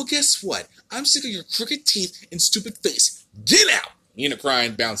 Well, guess what? I'm sick of your crooked teeth and stupid face. Get out! Nina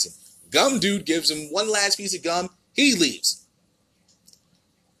crying, bouncing. Gum Dude gives him one last piece of gum. He leaves.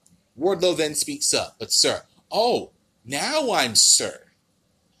 Wardlow then speaks up. But sir, oh, now I'm sir.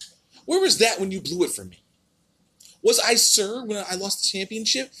 Where was that when you blew it for me? Was I sir when I lost the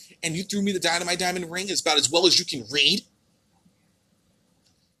championship and you threw me the Dynamite Diamond ring about as well as you can read?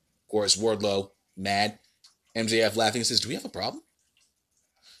 Of course, Wardlow, mad. MJF laughing and says, do we have a problem?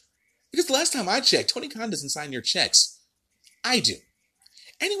 Because the last time I checked, Tony Khan doesn't sign your checks. I do.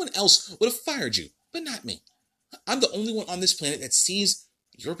 Anyone else would have fired you, but not me. I'm the only one on this planet that sees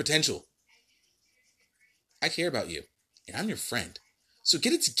your potential. I care about you, and I'm your friend. So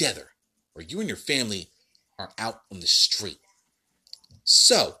get it together, or you and your family are out on the street.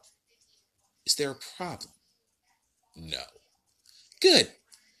 So, is there a problem? No. Good.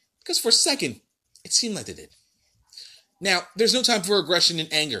 Because for a second, it seemed like they did. Now, there's no time for aggression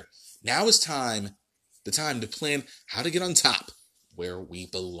and anger. Now is the time to plan how to get on top, where we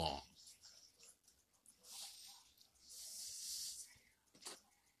belong.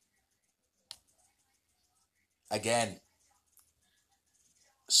 Again,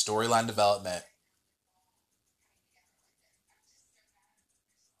 storyline development.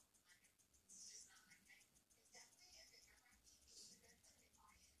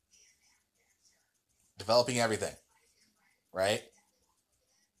 Developing everything, right?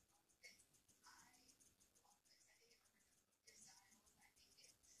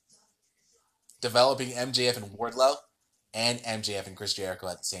 Developing MJF and Wardlow and MJF and Chris Jericho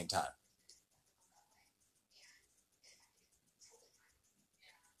at the same time.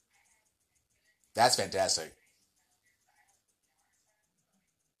 That's fantastic.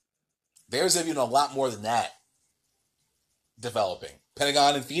 There's even a lot more than that developing.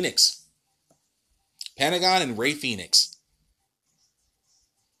 Pentagon and Phoenix. Pentagon and Rey Fenix.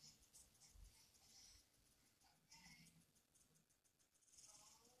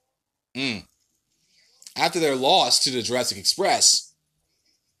 After their loss to the Jurassic Express,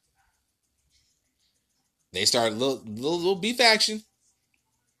 they start a little beef action.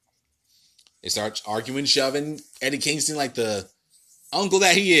 They start arguing, shoving. Eddie Kingston, like the uncle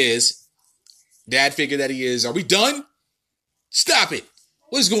that he is, dad figure that he is. Are we done? Stop it.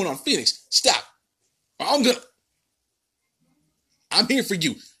 What is going on, Phoenix? Stop. I'm here for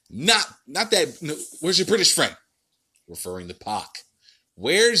you. Not that. No, where's your British friend? Referring to Pac.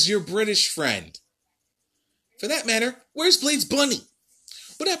 Where's your British friend? For that matter, where's Blade's Bunny?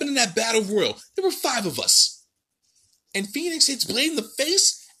 What happened in that battle royal? There were 5 of us. And Phoenix hits Blade in the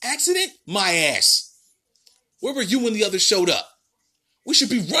face? Accident? My ass. Where were you when the others showed up? We should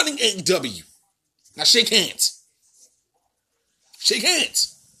be running AEW. Now shake hands. Shake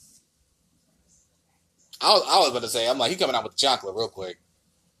hands. I was about to say, I'm like, he coming out with the chocolate real quick.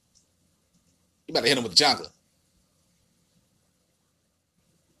 You better hit him with the chocolate.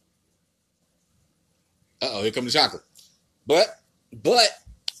 Uh-oh, here comes the chocolate. But,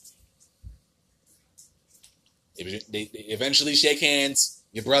 they eventually shake hands.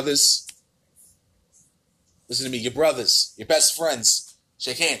 Your brothers. Listen to me, your brothers, your best friends.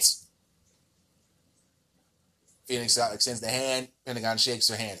 Shake hands. Phoenix extends the hand. Pentagon shakes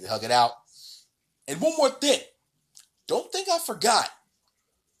her hand. They hug it out. And one more thing. Don't think I forgot.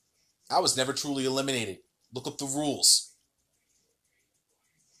 I was never truly eliminated. Look up the rules.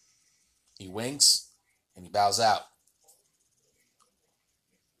 He winks and he bows out.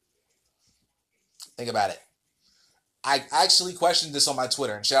 Think about it. I actually questioned this on my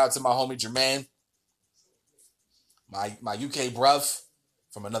Twitter, and shout out to my homie Jermaine, my UK bruv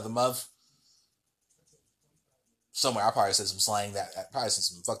from another month. Somewhere I probably said some slang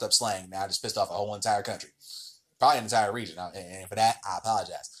some fucked up slang. Now I just pissed off a whole entire country, probably an entire region, and for that I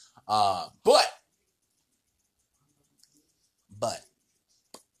apologize. But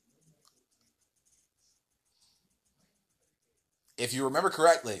if you remember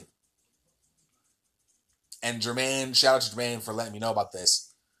correctly. And Jermaine, shout out to Jermaine for letting me know about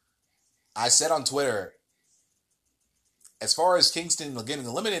this. I said on Twitter, as far as Kingston getting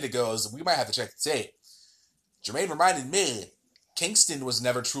eliminated goes, we might have to check the tape. Jermaine reminded me Kingston was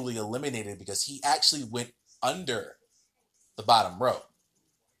never truly eliminated because he actually went under the bottom rope.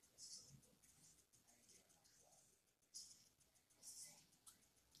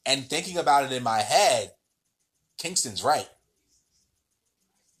 And thinking about it in my head, Kingston's right.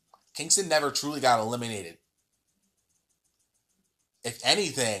 Kingston never truly got eliminated. If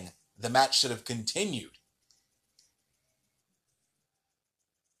anything, the match should have continued.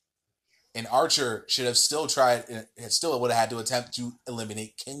 And Archer should have still tried, and still would have had to attempt to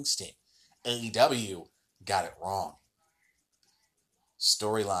eliminate Kingston. AEW got it wrong.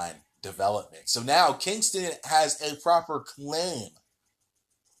 Storyline development. So now Kingston has a proper claim,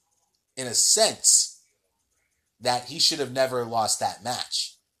 in a sense, that he should have never lost that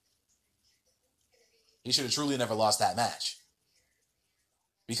match. He should have truly never lost that match.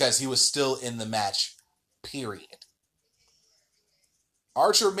 Because he was still in the match, period.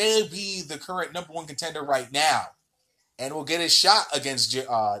 Archer may be the current number one contender right now and will get his shot against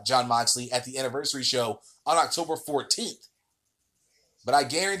Jon Moxley at the anniversary show on October 14th. But I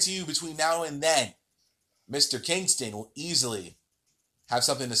guarantee you between now and then, Mr. Kingston will easily have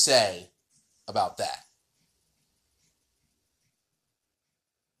something to say about that.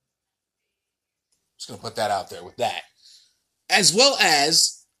 Just going to put that out there with that. As well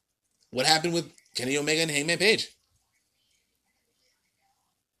as what happened with Kenny Omega and Hangman Page.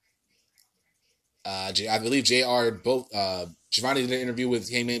 I believe JR both Giovanni did an interview with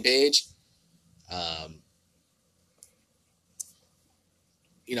Hangman Page.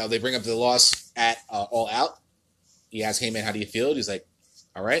 They bring up the loss at All Out. He asked Hangman, how do you feel? He's like,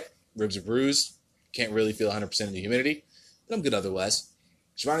 all right, ribs are bruised. Can't really feel 100% of the humidity, but I'm good otherwise.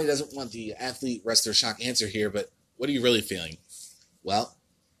 Giovanni doesn't want the athlete wrestler shock answer here, but what are you really feeling? Well,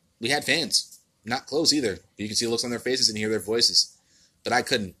 we had fans. Not close either. You can see the looks on their faces and hear their voices. But I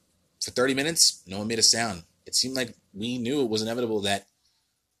couldn't. For 30 minutes, no one made a sound. It seemed like we knew it was inevitable that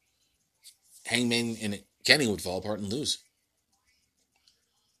Hangman and Kenny would fall apart and lose.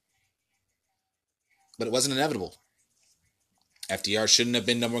 But it wasn't inevitable. FTR shouldn't have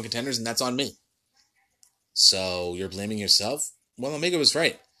been number one contenders, and that's on me. So you're blaming yourself? Well, Omega was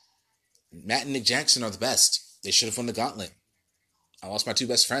right. Matt and Nick Jackson are the best. They should have won the gauntlet. I lost my two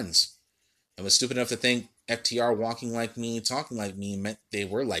best friends. I was stupid enough to think FTR walking like me, talking like me meant they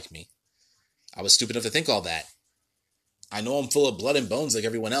were like me. I was stupid enough to think all that. I know I'm full of blood and bones like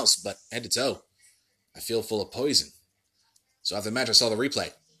everyone else, but head to toe, I feel full of poison. So after the match, I saw the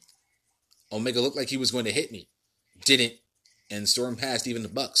replay. Omega looked like he was going to hit me. Didn't, and stormed past even the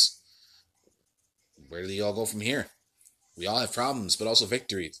Bucks. Where do they all go from here? We all have problems, but also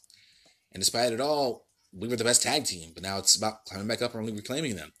victories. And despite it all, we were the best tag team, but now it's about climbing back up and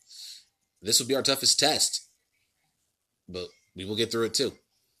reclaiming them. This will be our toughest test, but we will get through it too.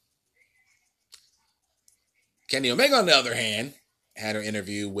 Kenny Omega, on the other hand, had her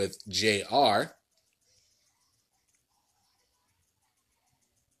interview with JR.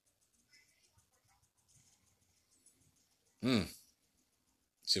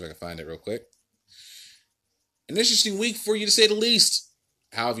 See if I can find it real quick. An interesting week for you, to say the least.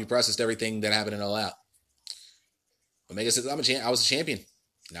 How have you processed everything that happened in All Out? Omega says, I was a champion.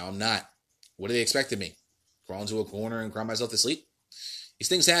 Now I'm not. What do they expect of me? Crawl into a corner and cry myself to sleep? These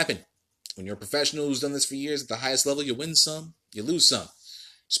things happen. When you're a professional who's done this for years at the highest level, you win some, you lose some.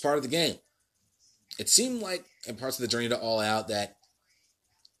 It's part of the game. It seemed like in parts of the journey to All Out that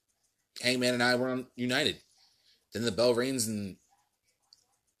Hangman and I were united. Then the bell rings and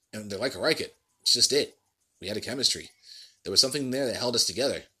they're like it. It's just it. We had a chemistry. There was something there that held us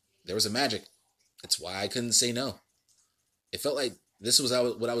together. There was a magic. That's why I couldn't say no. It felt like this was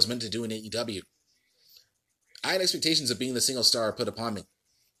what I was meant to do in AEW. I had expectations of being the single star put upon me,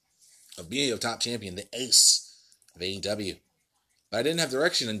 of being a top champion, the ace of AEW. But I didn't have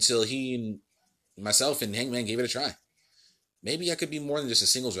direction until he and myself and Hangman gave it a try. Maybe I could be more than just a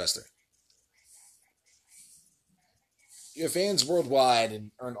singles wrestler. You have fans worldwide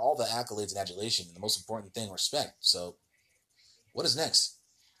and earn all the accolades and adulation, and the most important thing, respect. So, what is next?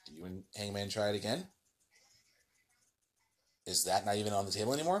 Do you and Hangman try it again? Is that not even on the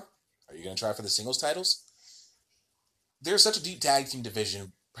table anymore? Are you going to try for the singles titles? There's such a deep tag team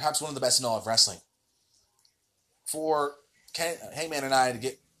division, perhaps one of the best in all of wrestling. For Hangman and I to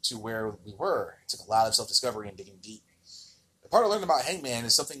get to where we were, it took a lot of self-discovery and digging deep. The part I learned about Hangman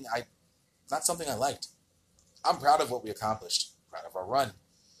is not something I liked. I'm proud of what we accomplished, proud of our run.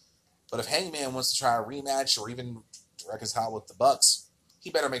 But if Hangman wants to try a rematch or even to reconcile with the Bucks, he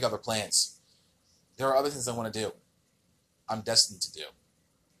better make other plans. There are other things I want to do. I'm destined to do.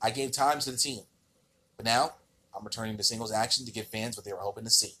 I gave time to the team, but now I'm returning to singles action to give fans what they were hoping to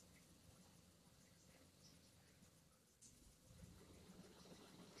see.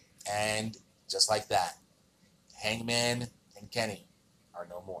 And just like that, Hangman and Kenny are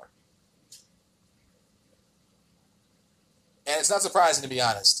no more. And it's not surprising, to be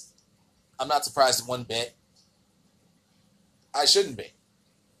honest. I'm not surprised in one bit. I shouldn't be.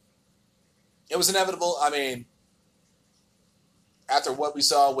 It was inevitable. I mean, after what we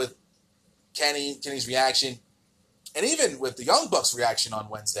saw with Kenny's reaction, and even with the Young Bucks' reaction on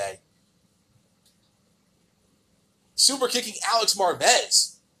Wednesday, super kicking Alex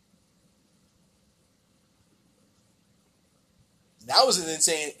Marvez. That was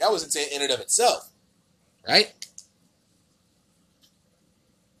insane in and of itself, right?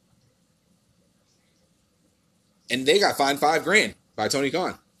 And they got fined $5,000 by Tony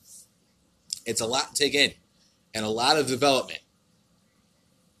Khan. It's a lot to take in, and a lot of development.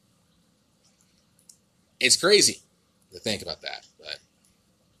 It's crazy to think about that, but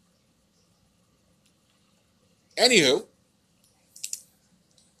anywho,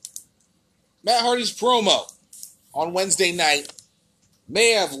 Matt Hardy's promo on Wednesday night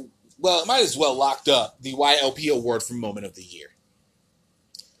it might as well locked up the YLP award for Moment of the Year.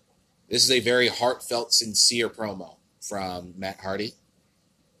 This is a very heartfelt, sincere promo from Matt Hardy.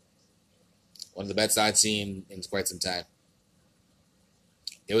 One of the best I've seen in quite some time.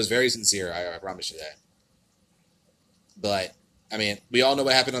 It was very sincere, I promise you that. But, I mean, we all know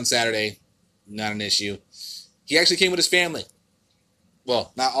what happened on Saturday. Not an issue. He actually came with his family.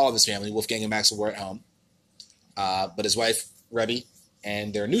 Well, not all of his family. Wolfgang and Maxwell were at home. But his wife, Rebby,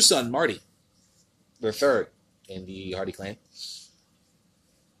 and their new son, Marty, their third in the Hardy clan.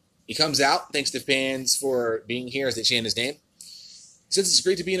 He comes out, thanks to fans for being here as they chant his name. He says it's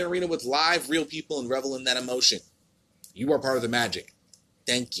great to be in an arena with live, real people and revel in that emotion. You are part of the magic.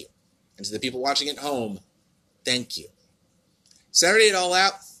 Thank you. And to the people watching at home, thank you. Saturday at All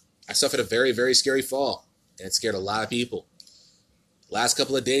Out, I suffered a very, very scary fall, and it scared a lot of people. Last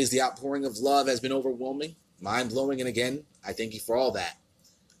couple of days, the outpouring of love has been overwhelming, mind-blowing, and again, I thank you for all that.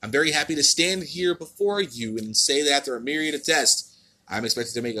 I'm very happy to stand here before you and say that after a myriad of tests, I'm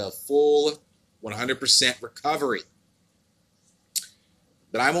expected to make a full 100% recovery.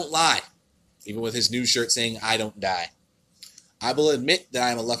 But I won't lie, even with his new shirt saying, I don't die. I will admit that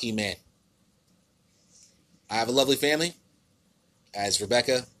I am a lucky man. I have a lovely family, as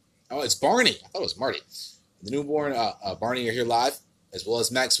Rebecca. Oh, it's Barney. I thought it was Marty. The newborn Barney are here live, as well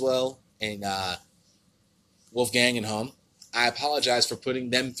as Maxwell and Wolfgang and home. I apologize for putting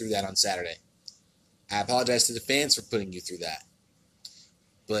them through that on Saturday. I apologize to the fans for putting you through that.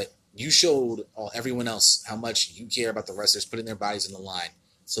 But you showed everyone else how much you care about the wrestlers putting their bodies on the line.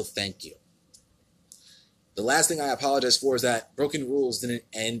 So thank you. The last thing I apologize for is that Broken Rules didn't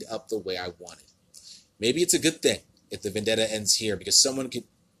end up the way I wanted. Maybe it's a good thing if the vendetta ends here, because someone could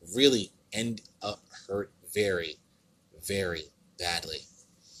really end up hurt very, very badly.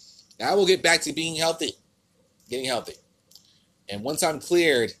 Now we'll get back to getting healthy. And once I'm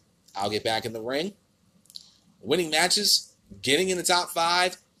cleared, I'll get back in the ring, winning matches, getting in the top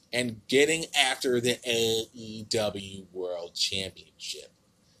 5, and getting after the AEW World Championship.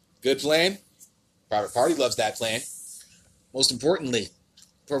 Good plan? Private Party loves that plan. Most importantly,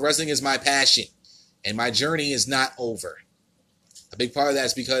 pro wrestling is my passion, and my journey is not over. A big part of that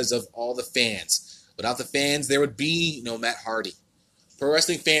is because of all the fans. Without the fans, there would be no Matt Hardy. Pro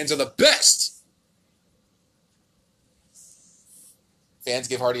wrestling fans are the best! Fans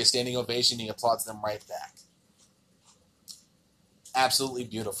give Hardy a standing ovation, and he applauds them right back. Absolutely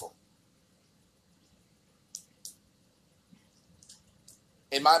beautiful.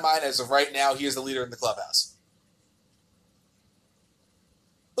 In my mind, as of right now, he is the leader in the clubhouse.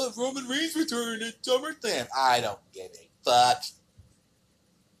 But Roman Reigns returned at SummerSlam. I don't give a fuck.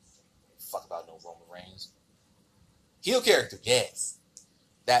 Fuck about no Roman Reigns. Heel character, yes.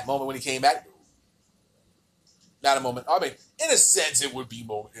 That moment when he came back, not a moment. I mean, in a sense, it would be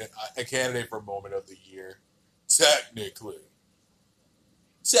a candidate for Moment of the Year. Technically.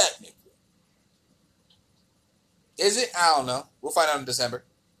 Is it? I don't know. We'll find out in December.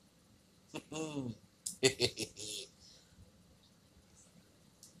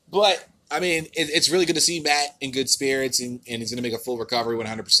 But, I mean, it's really good to see Matt in good spirits, and he's going to make a full recovery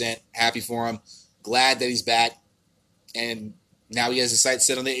 100%. Happy for him. Glad that he's back. And now he has his sights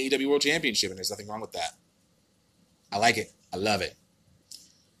set on the AEW World Championship, and there's nothing wrong with that. I like it. I love it.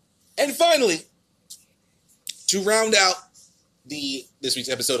 And finally, to round out this week's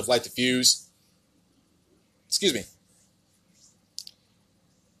episode of Light the Fuse,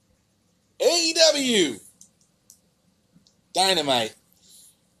 AEW Dynamite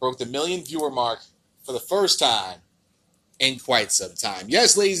broke the 1 million viewer mark for the first time in quite some time.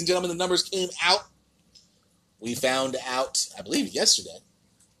 Yes, ladies and gentlemen, the numbers came out. We found out, I believe, yesterday.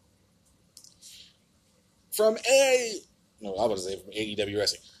 from AEW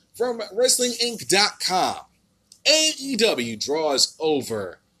Wrestling. From WrestlingInc.com, AEW draws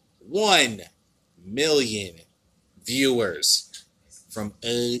over 1 million viewers from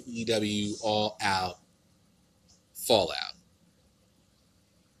AEW All Out Fallout.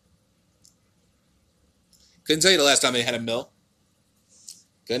 Couldn't tell you the last time they had a mill.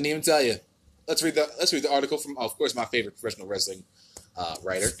 Couldn't even tell you. Let's read the article from, of course, my favorite professional wrestling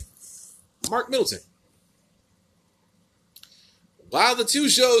writer, Mark Middleton. While the two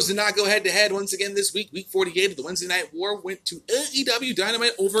shows did not go head-to-head once again this week, Week 48 of the Wednesday Night War went to AEW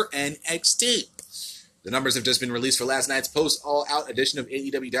Dynamite over NXT. The numbers have just been released for last night's post-all-out edition of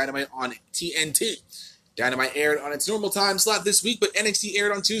AEW Dynamite on TNT. Dynamite aired on its normal time slot this week, but NXT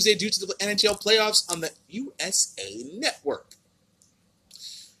aired on Tuesday due to the NHL playoffs on the USA Network.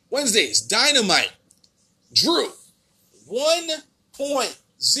 Wednesday's Dynamite drew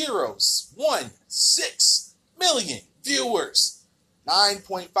 1.016 million viewers,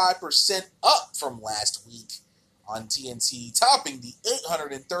 9.5% up from last week on TNT, topping the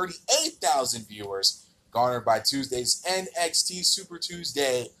 838,000 viewers garnered by Tuesday's NXT Super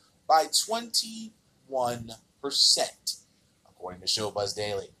Tuesday by 21%, according to Showbuzz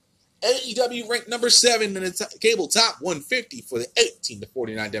Daily. AEW ranked number 7 in the cable top 150 for the 18 to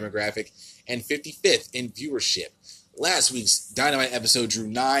 49 demographic and 55th in viewership. Last week's Dynamite episode drew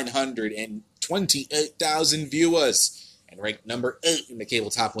 928,000 viewers and ranked number 8 in the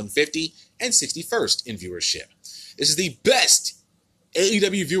cable top 150 and 61st in viewership. This is the best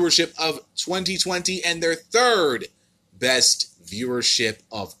AEW viewership of 2020 and their third best viewership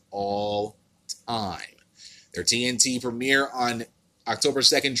of all time. Their TNT premiere on October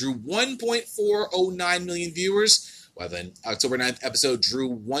 2nd drew 1.409 million viewers, while the October 9th episode drew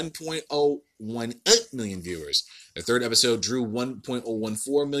 1.018 million viewers. The third episode drew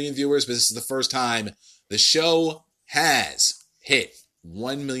 1.014 million viewers, but this is the first time the show has hit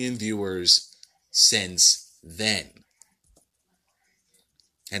 1 million viewers since then.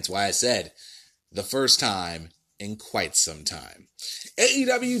 Hence why I said the first time in quite some time.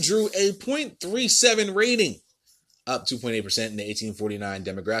 AEW drew a .37 rating, up 2.8% in the 1849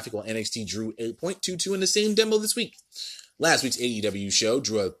 demographic, while NXT drew 8.22 in the same demo this week. Last week's AEW show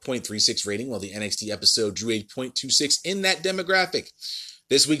drew a .36 rating, while the NXT episode drew a .26 in that demographic.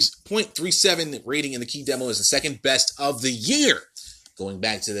 This week's .37 rating in the key demo is the second best of the year, going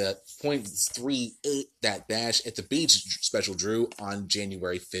back to the .38 that Bash at the Beach special drew on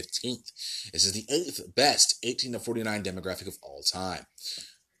January 15th. This is the 8th best 18 to 49 demographic of all time.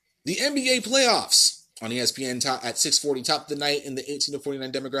 The NBA playoffs on ESPN at 6:40 top of the night in the 18 to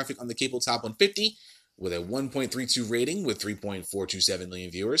 49 demographic on the cable top 150 with a 1.32 rating with 3.427 million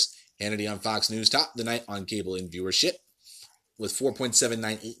viewers. Hannity on Fox News top the night on cable in viewership with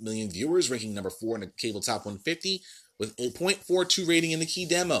 4.798 million viewers, ranking number 4 in the cable top 150 with a 0.42 rating in the key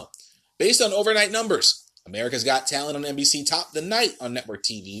demo. Based on overnight numbers, America's Got Talent on NBC topped the night on network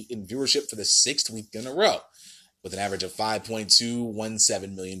TV in viewership for the 6th week in a row with an average of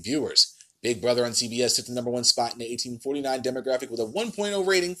 5.217 million viewers. Big Brother on CBS took the number 1 spot in the 1849 demographic with a 1.0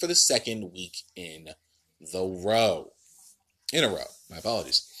 rating for the second week in a row. My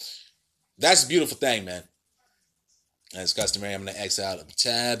apologies. That's a beautiful thing, man. As customary, I'm going to X out of the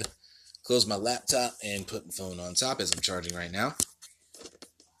tab, close my laptop, and put my phone on top as I'm charging right now.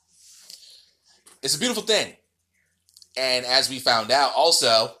 It's a beautiful thing. And as we found out,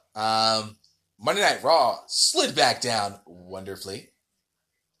 also, Monday Night Raw slid back down wonderfully.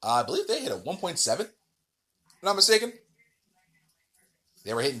 I believe they hit a 1.7, if I'm not mistaken.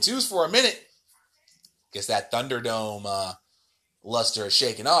 They were hitting 2s for a minute. Guess that Thunderdome luster is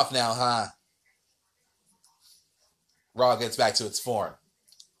shaking off now, huh? Raw gets back to its form.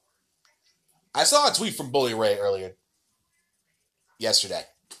 I saw a tweet from Bully Ray earlier yesterday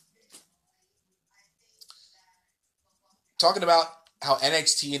talking about how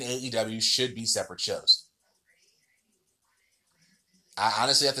NXT and AEW should be separate shows. I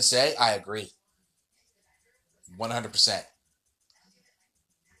honestly have to say, I agree. 100%.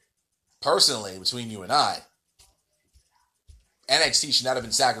 Personally, between you and I, NXT should not have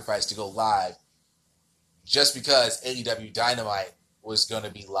been sacrificed to go live just because AEW Dynamite was going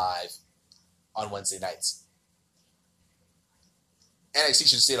to be live on Wednesday nights. NXT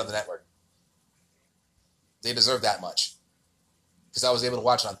should have stayed on the network. They deserve that much. Because I was able to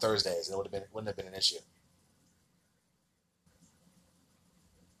watch it on Thursdays, and it wouldn't have been an issue.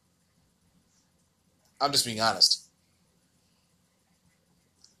 I'm just being honest.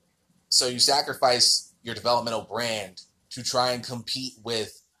 So you sacrifice your developmental brand to try and compete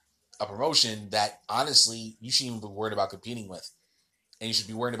with a promotion that, honestly, you shouldn't even be worried about competing with. And you should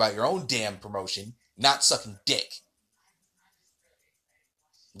be worried about your own damn promotion, not sucking dick.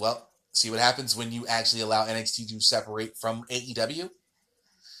 Well, see what happens when you actually allow NXT to separate from AEW?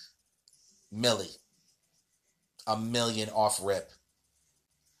 Millie. $1 million off rip.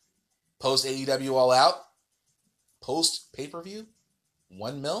 Post AEW All Out? Post pay-per-view?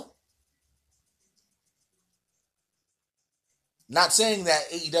 $1 million? Not saying that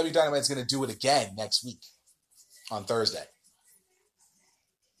AEW Dynamite is going to do it again next week on Thursday.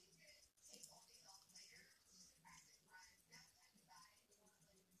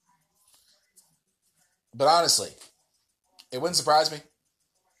 But honestly, it wouldn't surprise me.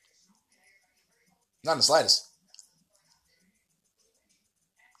 Not in the slightest.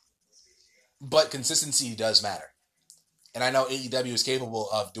 But consistency does matter. And I know AEW is capable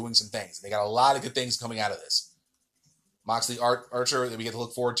of doing some things. They got a lot of good things coming out of this. Moxley Archer that we get to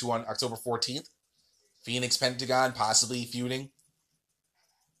look forward to on October 14th. Phoenix Pentagon possibly feuding.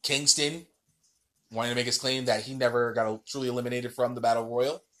 Kingston wanting to make his claim that he never got truly eliminated from the Battle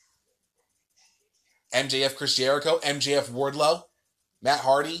Royal. MJF Chris Jericho. MJF Wardlow. Matt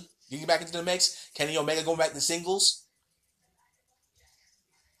Hardy getting back into the mix. Kenny Omega going back to singles.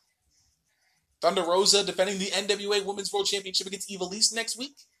 Thunder Rosa defending the NWA Women's World Championship against Ivelisse next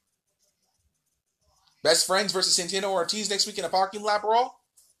week. Best Friends versus Santana Ortiz next week in a parking lot brawl.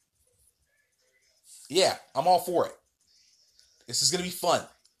 Yeah, I'm all for it. This is going to be fun.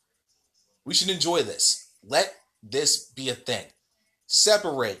 We should enjoy this. Let this be a thing.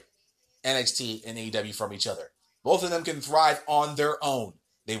 Separate NXT and AEW from each other. Both of them can thrive on their own.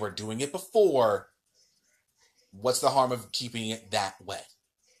 They were doing it before. What's the harm of keeping it that way?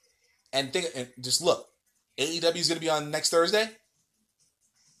 And just look. AEW is going to be on next Thursday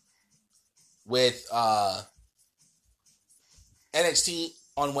with NXT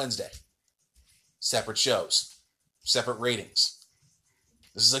on Wednesday. Separate shows. Separate ratings.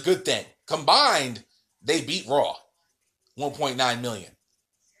 This is a good thing. Combined, they beat Raw. 1.9 million.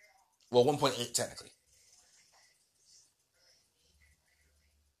 Well, 1.8 technically.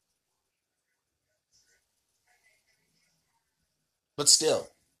 But still,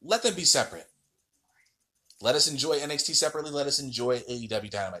 let them be separate. Let us enjoy NXT separately. Let us enjoy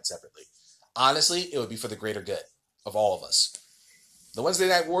AEW Dynamite separately. Honestly, it would be for the greater good of all of us. The Wednesday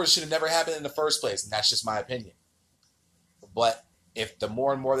Night Wars should have never happened in the first place, and that's just my opinion. But if the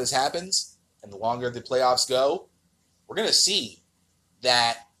more and more this happens, and the longer the playoffs go, we're going to see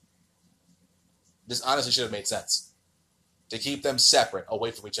that this honestly should have made sense. To keep them separate,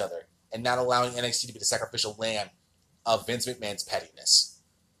 away from each other, and not allowing NXT to be the sacrificial lamb of Vince McMahon's pettiness.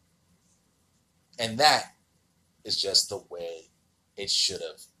 And that is just the way it should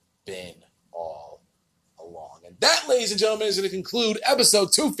have been all along. And that, ladies and gentlemen, is going to conclude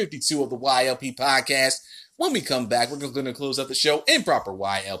episode 252 of the YLP podcast. When we come back, we're going to close out the show in proper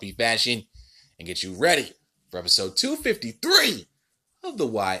YLP fashion and get you ready for episode 253 of the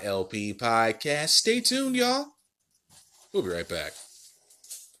YLP podcast. Stay tuned, y'all. We'll be right back.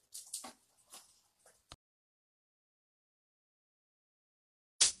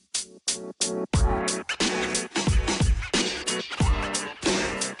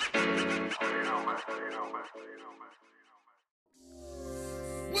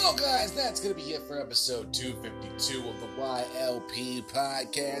 Well, guys, that's going to be it for episode 252 of the YLP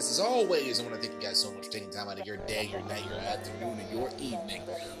podcast. As always, I want to thank you guys so much for taking time out of your day, your night, your afternoon, and your evening,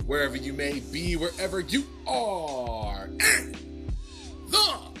 wherever you may be, wherever you are in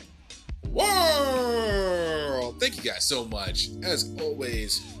the world. Thank you guys so much, as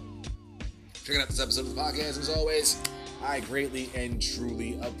always, for checking out this episode of the podcast. As always, I greatly and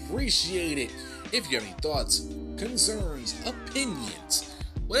truly appreciate it. If you have any thoughts, concerns, opinions,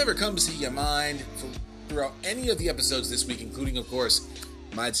 whatever comes to your mind throughout any of the episodes this week, including, of course,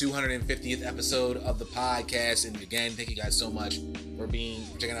 my 250th episode of the podcast. And again, thank you guys so much for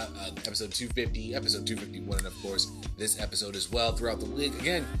checking out episode 250, episode 251, and of course, this episode as well throughout the week.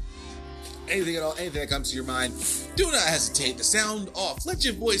 Again, anything at all, anything that comes to your mind, do not hesitate to sound off. Let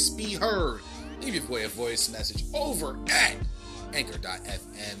your voice be heard. Leave your voice message over at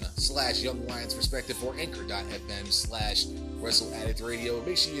anchor.fm/Young Lions Perspective or anchor.fm/Wrestle Addict Radio.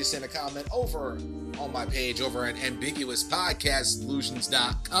 Make sure you send a comment over on my page over at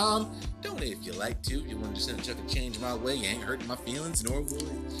ambiguouspodcastsolutions.com. Donate if you like to. If you want to just send a chuck of change my way, you ain't hurting my feelings, nor will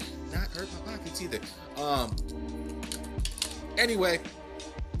it not hurt my pockets either. Anyway,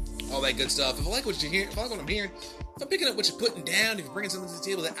 all that good stuff. If I like what you hear, if I like what I'm hearing, if I'm picking up what you're putting down, if you're bringing something to the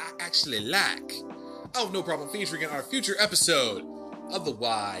table that I actually like, I'll have no problem featuring in our future episode of the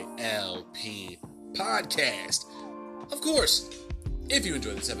YLP podcast. Of course, if you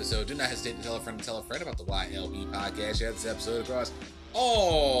enjoyed this episode, do not hesitate to tell a friend about the YLP podcast. Share this episode across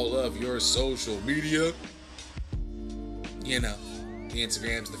all of your social media. You know, the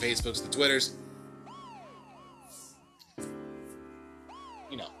Instagrams, the Facebooks, the Twitters.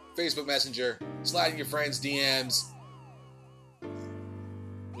 You know, Facebook Messenger, sliding your friends' DMs.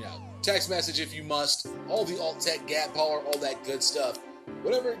 You know, text message if you must. All the alt tech, gap power, all that good stuff.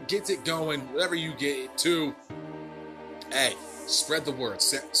 Whatever gets it going, whatever you get it to. Hey, spread the word.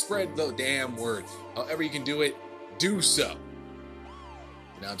 Spread the damn word. However you can do it, do so.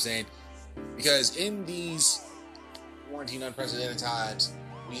 You know what I'm saying? Because in these quarantine, unprecedented times,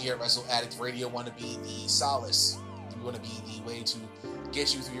 we here at Wrestle Addict Radio want to be the solace. We want to be the way to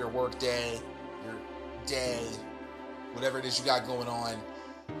get you through your work day, your day, whatever it is you got going on.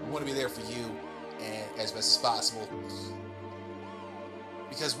 We want to be there for you and as best as possible.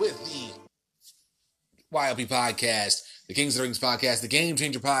 Because with the YLP podcast, the Kings of the Rings podcast, the Game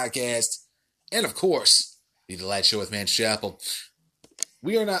Changer podcast, and of course, the Delight Show with Man Chappell,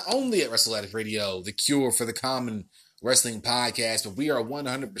 we are not only at Wrestle Addict Radio, the cure for the common wrestling podcast, but we are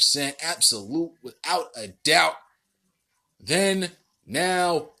 100% absolute, without a doubt, then,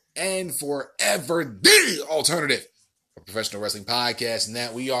 now, and forever, the alternative for professional wrestling podcast, and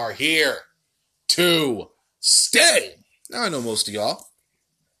that we are here to stay. Now, I know most of y'all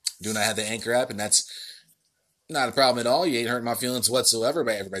do not have the Anchor app, and that's not a problem at all. You ain't hurting my feelings whatsoever,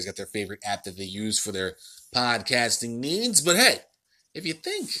 but everybody's got their favorite app that they use for their podcasting needs. But hey, if you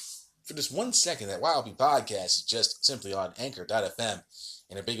think for just 1 second that YLP Podcast is just simply on Anchor.fm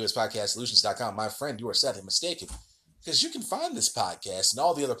and AmbiguousPodcastSolutions.com, my friend, you are sadly mistaken. Because you can find this podcast and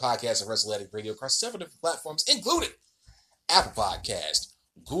all the other podcasts of Wrestle Addict Radio across several different platforms, including Apple Podcast,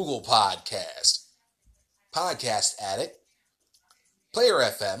 Google Podcast, Podcast Addict, Player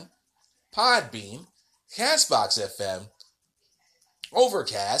FM, Podbean, Castbox FM,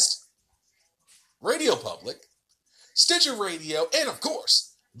 Overcast, Radio Public, Stitcher Radio, and of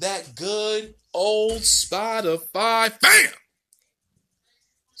course, that good old Spotify. Bam!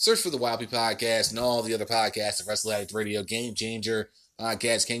 Search for the YLP Podcast and all the other podcasts of Wrestle Addict Radio, Game Changer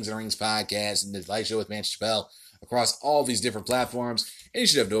Podcast, Kings of the Rings Podcast, and the Light Show with Man Chappell across all these different platforms, and you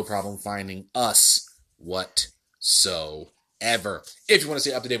should have no problem finding us whatsoever. If you want to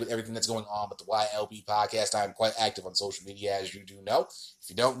stay up to date with everything that's going on with the YLP Podcast, I am quite active on social media, as you do know. If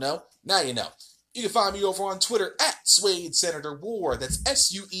you don't know, now you know. You can find me over on Twitter at Suede Senator War. That's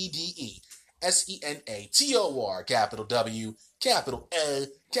SUEDE SENATOR, capital W, capital A,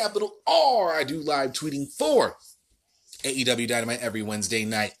 capital R. I do live tweeting for AEW Dynamite every Wednesday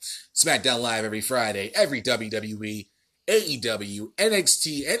night, SmackDown Live every Friday, every WWE, AEW,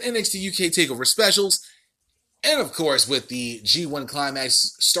 NXT, and NXT UK TakeOver specials. And of course, with the G1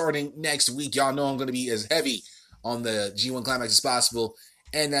 Climax starting next week, y'all know I'm going to be as heavy on the G1 Climax as possible.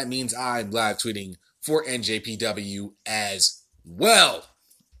 And that means I'm live tweeting for NJPW as well.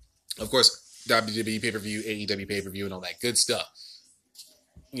 Of course, WWE pay-per-view, AEW pay-per-view, and all that good stuff.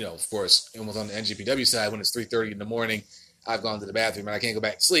 You know, of course, and on the NJPW side, when it's 3:30 in the morning, I've gone to the bathroom and I can't go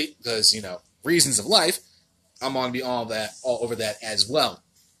back to sleep because, you know, reasons of life. I'm on to be all over that as well.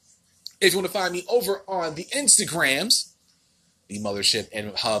 If you want to find me over on the Instagrams, the mothership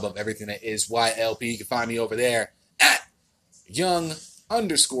and hub of everything that is YLP, you can find me over there at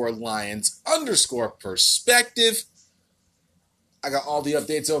young_lions_perspective. I got all the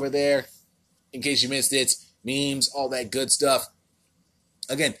updates over there in case you missed it. Memes, all that good stuff.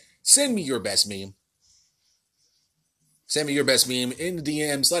 Again, send me your best meme. Send me your best meme in the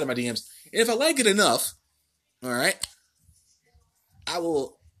DMs, slide in my DMs. And if I like it enough, all right, I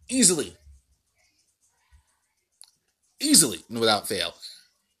will easily, without fail,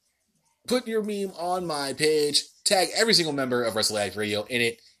 put your meme on my page, tag every single member of Wrestle Addict Radio in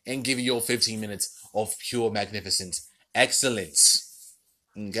it, and give you 15 minutes of pure magnificent excellence.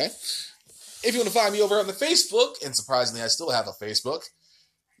 Okay? If you want to find me over on the Facebook, and surprisingly I still have a Facebook,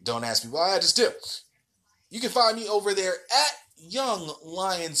 don't ask me why, I just do. You can find me over there at Young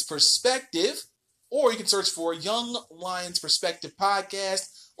Lions Perspective, or you can search for Young Lions Perspective Podcast,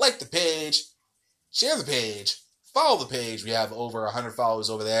 like the page, share the page, follow the page. We have over 100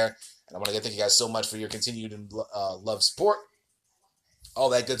 followers over there. And I want to thank you guys so much for your continued love, support, all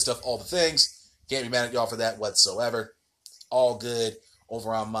that good stuff, all the things. Can't be mad at y'all for that whatsoever. All good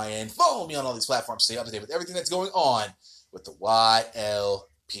over on my end. Follow me on all these platforms. Stay up to date with everything that's going on with the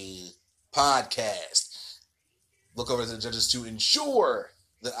YLP Podcast. Look over to the judges to ensure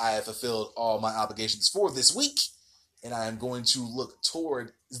that I have fulfilled all my obligations for this week. And I am going to look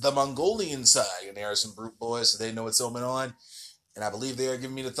toward the Mongolian side. And there are some brute boys, so they know what's going on. And I believe they are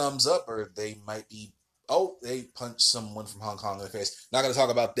giving me the thumbs up, or they might be... Oh, they punched someone from Hong Kong in the face. Not going to talk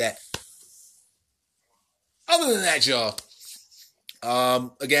about that. Other than that, y'all,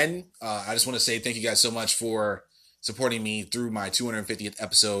 Again, I just want to say thank you guys so much for supporting me through my 250th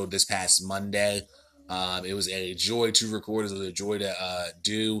episode this past Monday. It was a joy to record. It was a joy to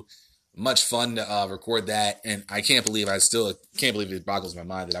do. Much fun to record that, and I can't believe it boggles my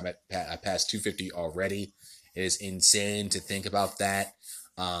mind that I passed 250 already. It is insane to think about that.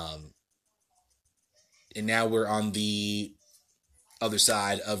 And now we're on the other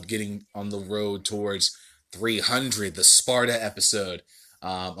side of getting on the road towards 300, the Sparta episode.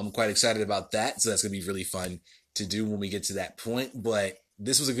 I'm quite excited about that, so that's going to be really fun to do when we get to that point. But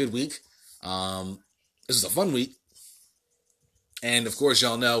this was a good week. This was a fun week. And, of course,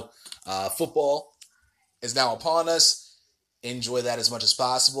 y'all know football is now upon us. Enjoy that as much as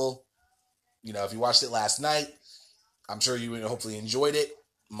possible. You know, if you watched it last night, I'm sure you hopefully enjoyed it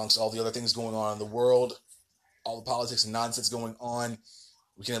amongst all the other things going on in the world, all the politics and nonsense going on.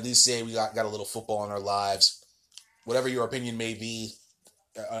 We can at least say we got a little football in our lives. Whatever your opinion may be,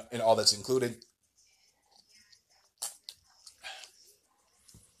 and all that's included.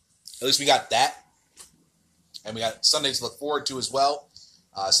 At least we got that. And we got Sunday to look forward to as well.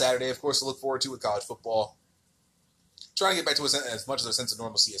 Saturday, of course, to look forward to with college football. Trying to get back to as much of a sense of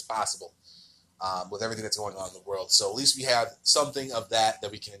normalcy as possible with everything that's going on in the world. So at least we have something of that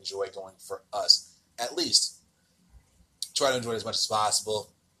we can enjoy going for us. At least. Try to enjoy it as much as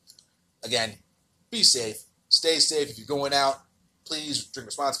possible. Again, be safe. Stay safe. If you're going out, please drink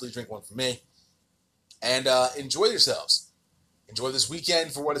responsibly. Drink one for me. And enjoy yourselves. Enjoy this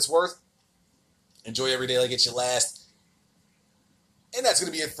weekend for what it's worth. Enjoy every day like it's your last. And that's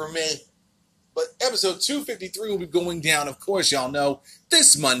going to be it for me. But episode 253 will be going down, of course, y'all know,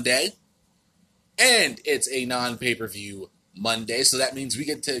 this Monday. And it's a non-pay-per-view Monday. So that means we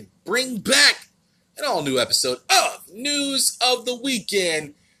get to bring back an all-new episode of News of the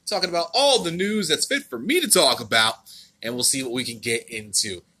Weekend. Talking about all the news that's fit for me to talk about. And we'll see what we can get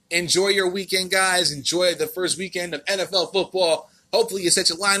into. Enjoy your weekend, guys. Enjoy the first weekend of NFL football. Hopefully you set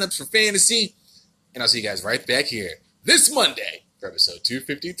your lineups for fantasy. And I'll see you guys right back here this Monday for episode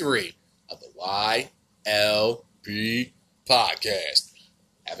 253 of the YLP Podcast.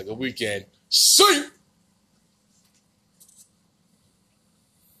 Have a good weekend. See you!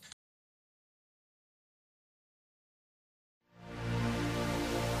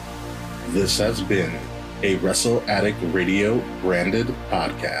 This has been a Wrestle Addict Radio branded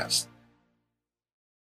podcast.